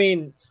yeah, I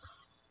mean,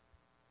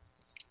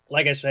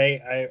 like I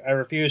say, I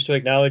refuse to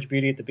acknowledge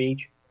Beauty at the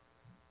Beach.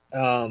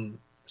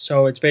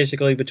 So it's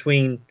basically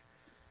between,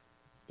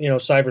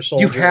 Cyber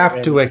Soldier. You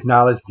have to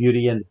acknowledge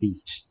Beauty and the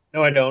Beach.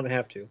 No, I don't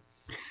have to.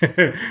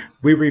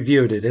 We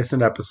reviewed it. It's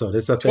an episode.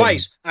 It's a thing.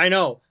 Twice. I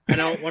know. I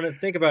don't want to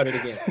think about it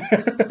again.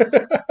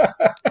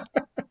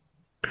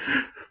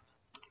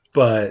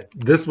 But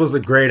this was a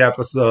great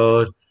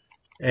episode,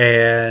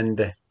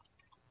 and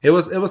it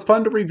was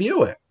fun to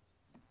review it.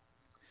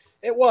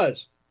 It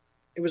was.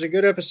 It was a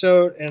good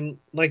episode, and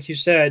like you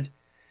said,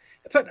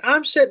 but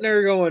I'm sitting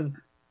there going,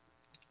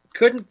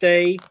 couldn't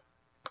they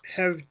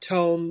have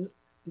toned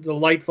the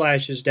light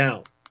flashes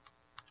down?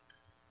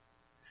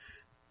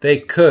 They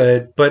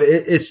could, but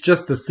it's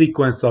just the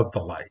sequence of the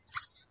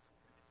lights.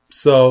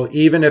 So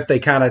even if they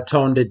kind of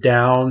toned it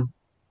down,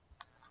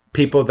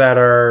 people that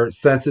are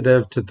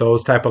sensitive to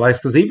those type of lights,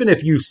 because even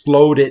if you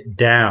slowed it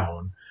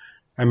down,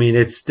 I mean,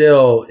 those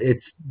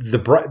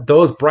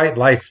bright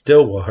lights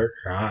still will hurt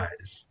your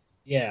eyes.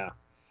 Yeah.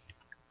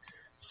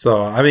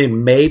 So I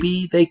mean,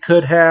 maybe they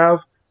could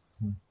have,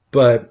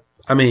 but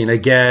I mean,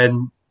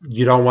 again,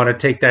 you don't want to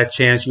take that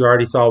chance. You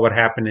already saw what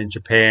happened in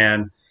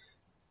Japan.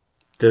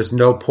 There's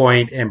no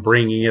point in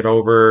bringing it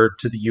over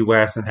to the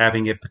U.S. and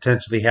having it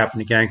potentially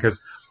happen again,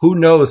 because who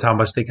knows how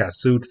much they got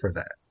sued for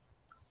that.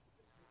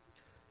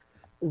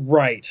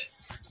 Right.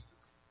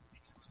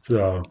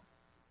 So,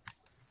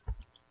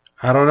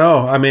 I don't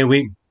know. I mean,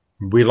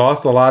 we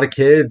lost a lot of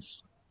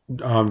kids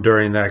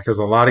during that, because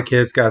a lot of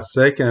kids got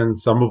sick and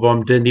some of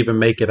them didn't even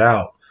make it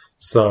out.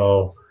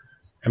 So,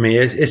 I mean,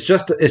 it's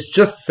just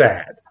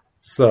sad.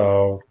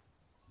 So,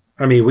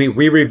 I mean,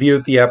 we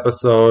reviewed the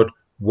episode.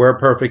 We're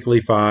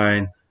perfectly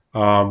fine.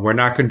 We're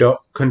not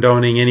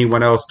condoning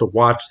anyone else to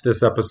watch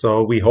this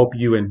episode. We hope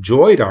you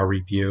enjoyed our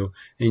review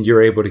and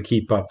you're able to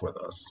keep up with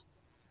us.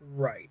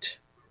 Right.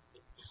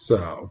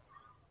 So,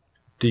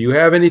 do you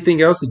have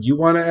anything else that you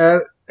want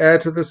to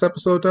add to this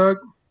episode, Doug?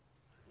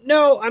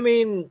 No, I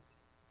mean,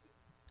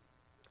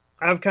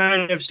 I've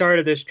kind of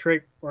started this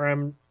trick where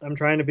I'm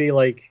trying to be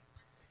like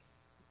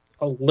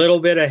a little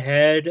bit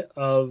ahead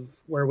of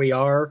where we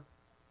are.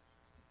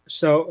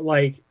 So,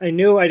 like, I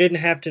knew I didn't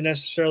have to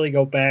necessarily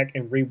go back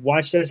and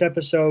rewatch this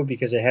episode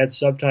because it had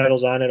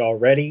subtitles on it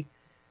already.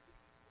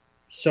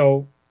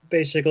 So,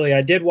 basically,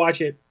 I did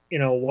watch it,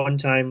 one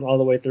time all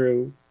the way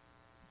through,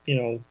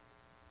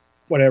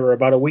 whatever,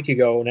 about a week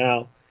ago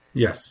now.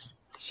 Yes.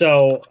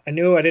 So, I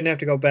knew I didn't have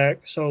to go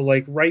back. So,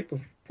 like, right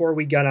before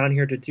we got on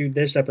here to do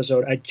this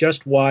episode, I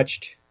just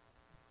watched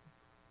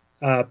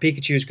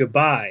Pikachu's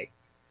Goodbye.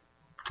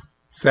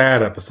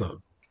 Sad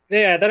episode.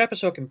 Yeah, that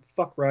episode can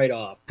fuck right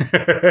off.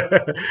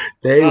 That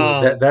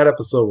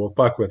episode will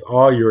fuck with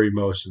all your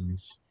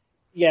emotions.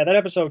 Yeah, that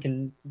episode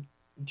can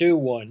do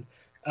one.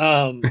 So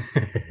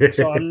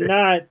I'm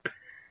not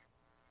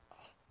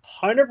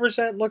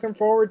 100% looking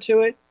forward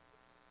to it,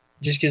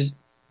 just because.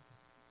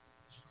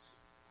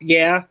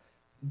 Yeah,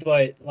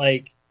 but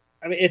like,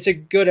 I mean, it's a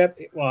good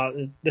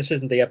well, this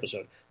isn't the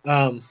episode,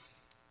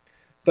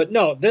 But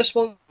no, this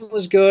one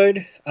was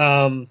good.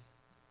 I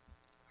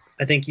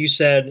think you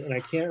said, and I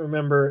can't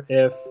remember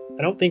if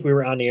I don't think we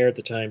were on the air at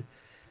the time.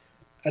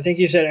 I think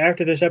you said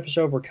after this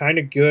episode we're kind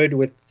of good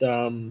with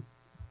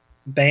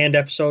banned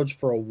episodes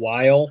for a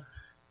while.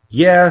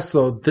 Yeah,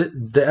 so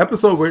the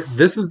episode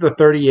this is the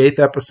 38th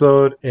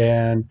episode,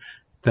 and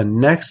the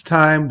next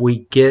time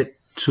we get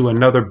to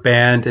another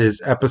band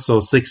is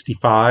episode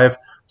 65.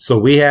 So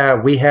we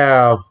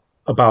have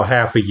about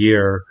half a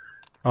year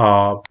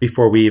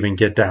before we even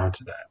get down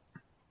to that.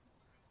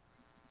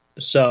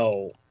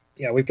 So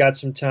yeah, we've got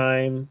some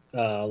time.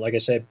 Like I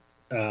said,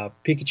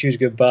 Pikachu's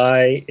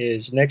Goodbye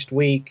is next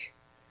week,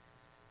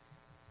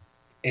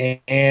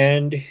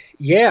 and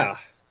yeah.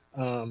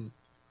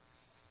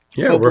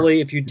 Yeah,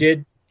 hopefully, if you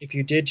did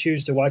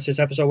choose to watch this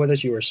episode with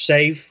us, you were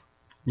safe.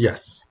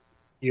 Yes.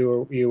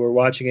 You were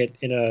watching it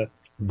in a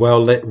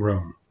well-lit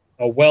room.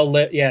 A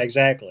well-lit, yeah,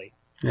 exactly.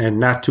 And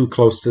not too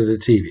close to the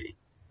TV.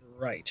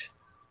 Right.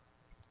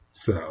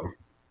 So,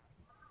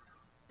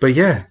 but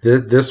yeah,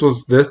 this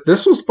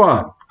was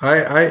fun.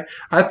 I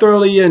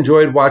thoroughly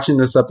enjoyed watching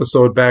this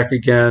episode back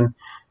again,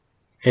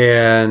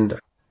 and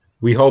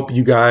we hope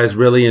you guys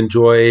really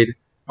enjoyed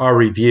our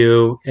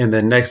review. And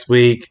then next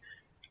week,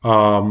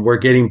 we're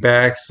getting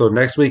back. So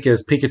next week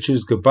is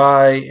Pikachu's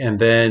Goodbye, and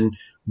then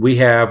we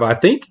have, I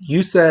think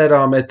you said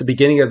at the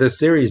beginning of this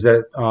series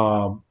that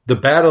the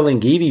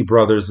Battling Eevee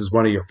Brothers is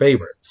one of your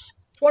favorites.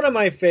 It's one of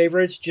my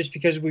favorites just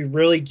because we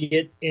really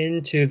get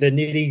into the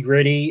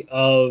nitty-gritty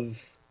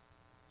of,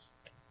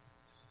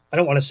 I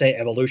don't want to say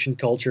evolution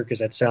culture because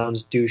that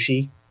sounds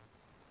douchey,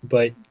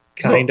 but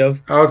kind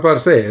of. I was about to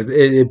say,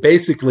 it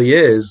basically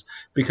is,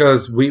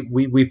 because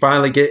we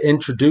finally get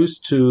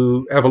introduced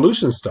to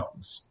evolution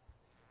stones.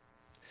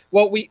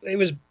 Well, it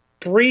was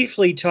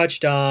briefly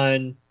touched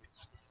on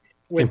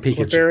with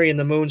Clefairy and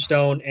the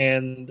Moonstone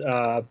and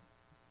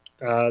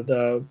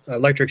the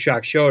Electric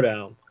Shock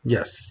Showdown.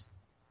 Yes.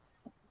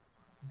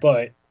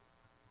 But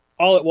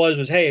all it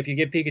was, hey, if you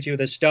give Pikachu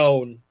the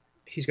stone,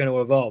 he's going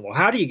to evolve. Well,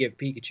 how do you give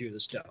Pikachu the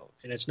stone?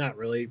 And it's not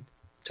really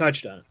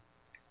touched on.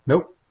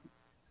 Nope.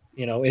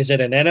 Is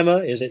it an enema?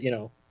 Is it,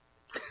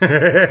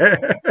 an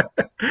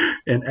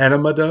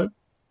enema, Doug?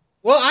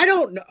 Well, I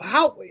don't know.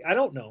 I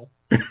don't know.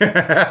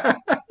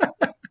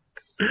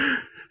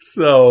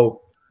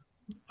 So,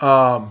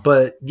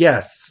 but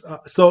yes.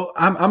 So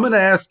I'm going to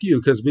ask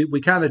you, because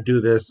we kind of do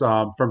this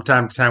from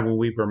time to time when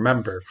we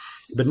remember.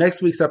 But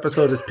next week's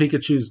episode is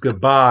Pikachu's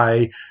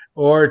Goodbye,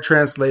 or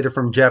translated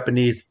from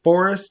Japanese,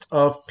 Forest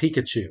of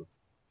Pikachu.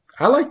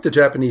 I like the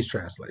Japanese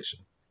translation.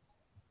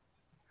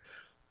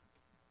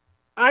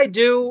 I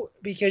do,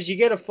 because you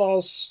get a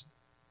false.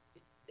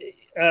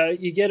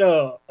 You get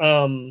a.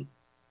 I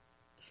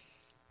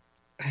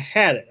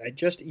had it.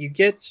 You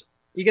get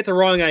the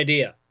wrong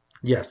idea.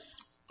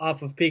 Yes.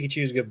 Off of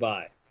Pikachu's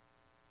Goodbye.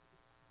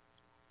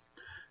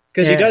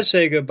 Because he does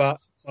say goodbye.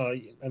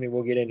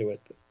 We'll get into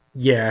it.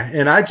 Yeah,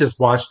 and I just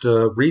watched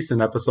a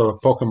recent episode of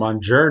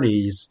Pokemon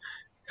Journeys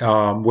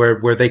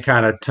where they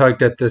kind of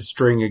tugged at this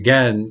string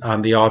again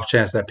on the off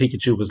chance that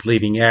Pikachu was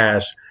leaving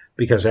Ash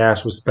because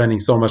Ash was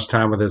spending so much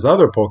time with his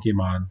other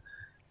Pokemon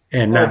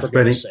and not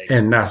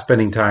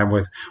spending time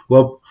with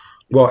well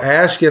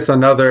Ash gets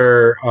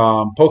another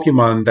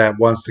Pokemon that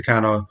wants to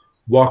kind of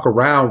walk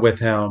around with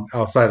him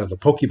outside of the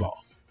Pokeball.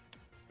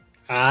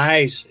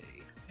 I see.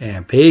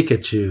 And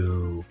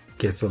Pikachu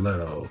gets a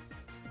little,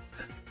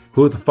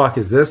 who the fuck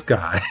is this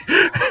guy?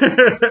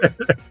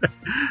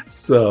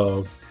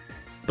 So,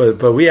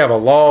 but we have a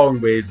long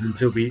ways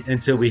until we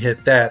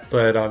hit that.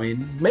 But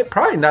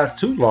probably not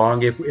too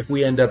long if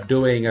we end up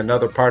doing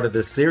another part of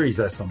this series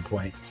at some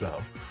point.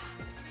 So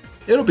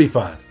it'll be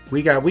fun.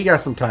 We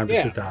got some time to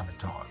sit down and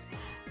talk.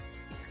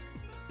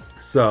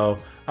 So,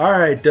 all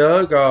right,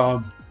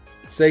 Doug.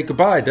 Say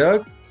goodbye,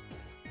 Doug.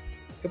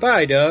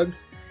 Goodbye, Doug.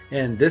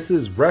 And this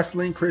is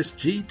Wrestling Chris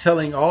G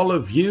telling all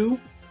of you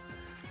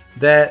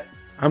that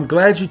I'm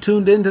glad you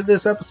tuned into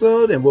this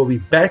episode, and we'll be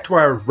back to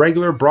our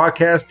regular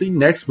broadcasting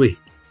next week.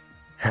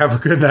 Have a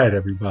good night,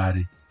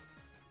 everybody.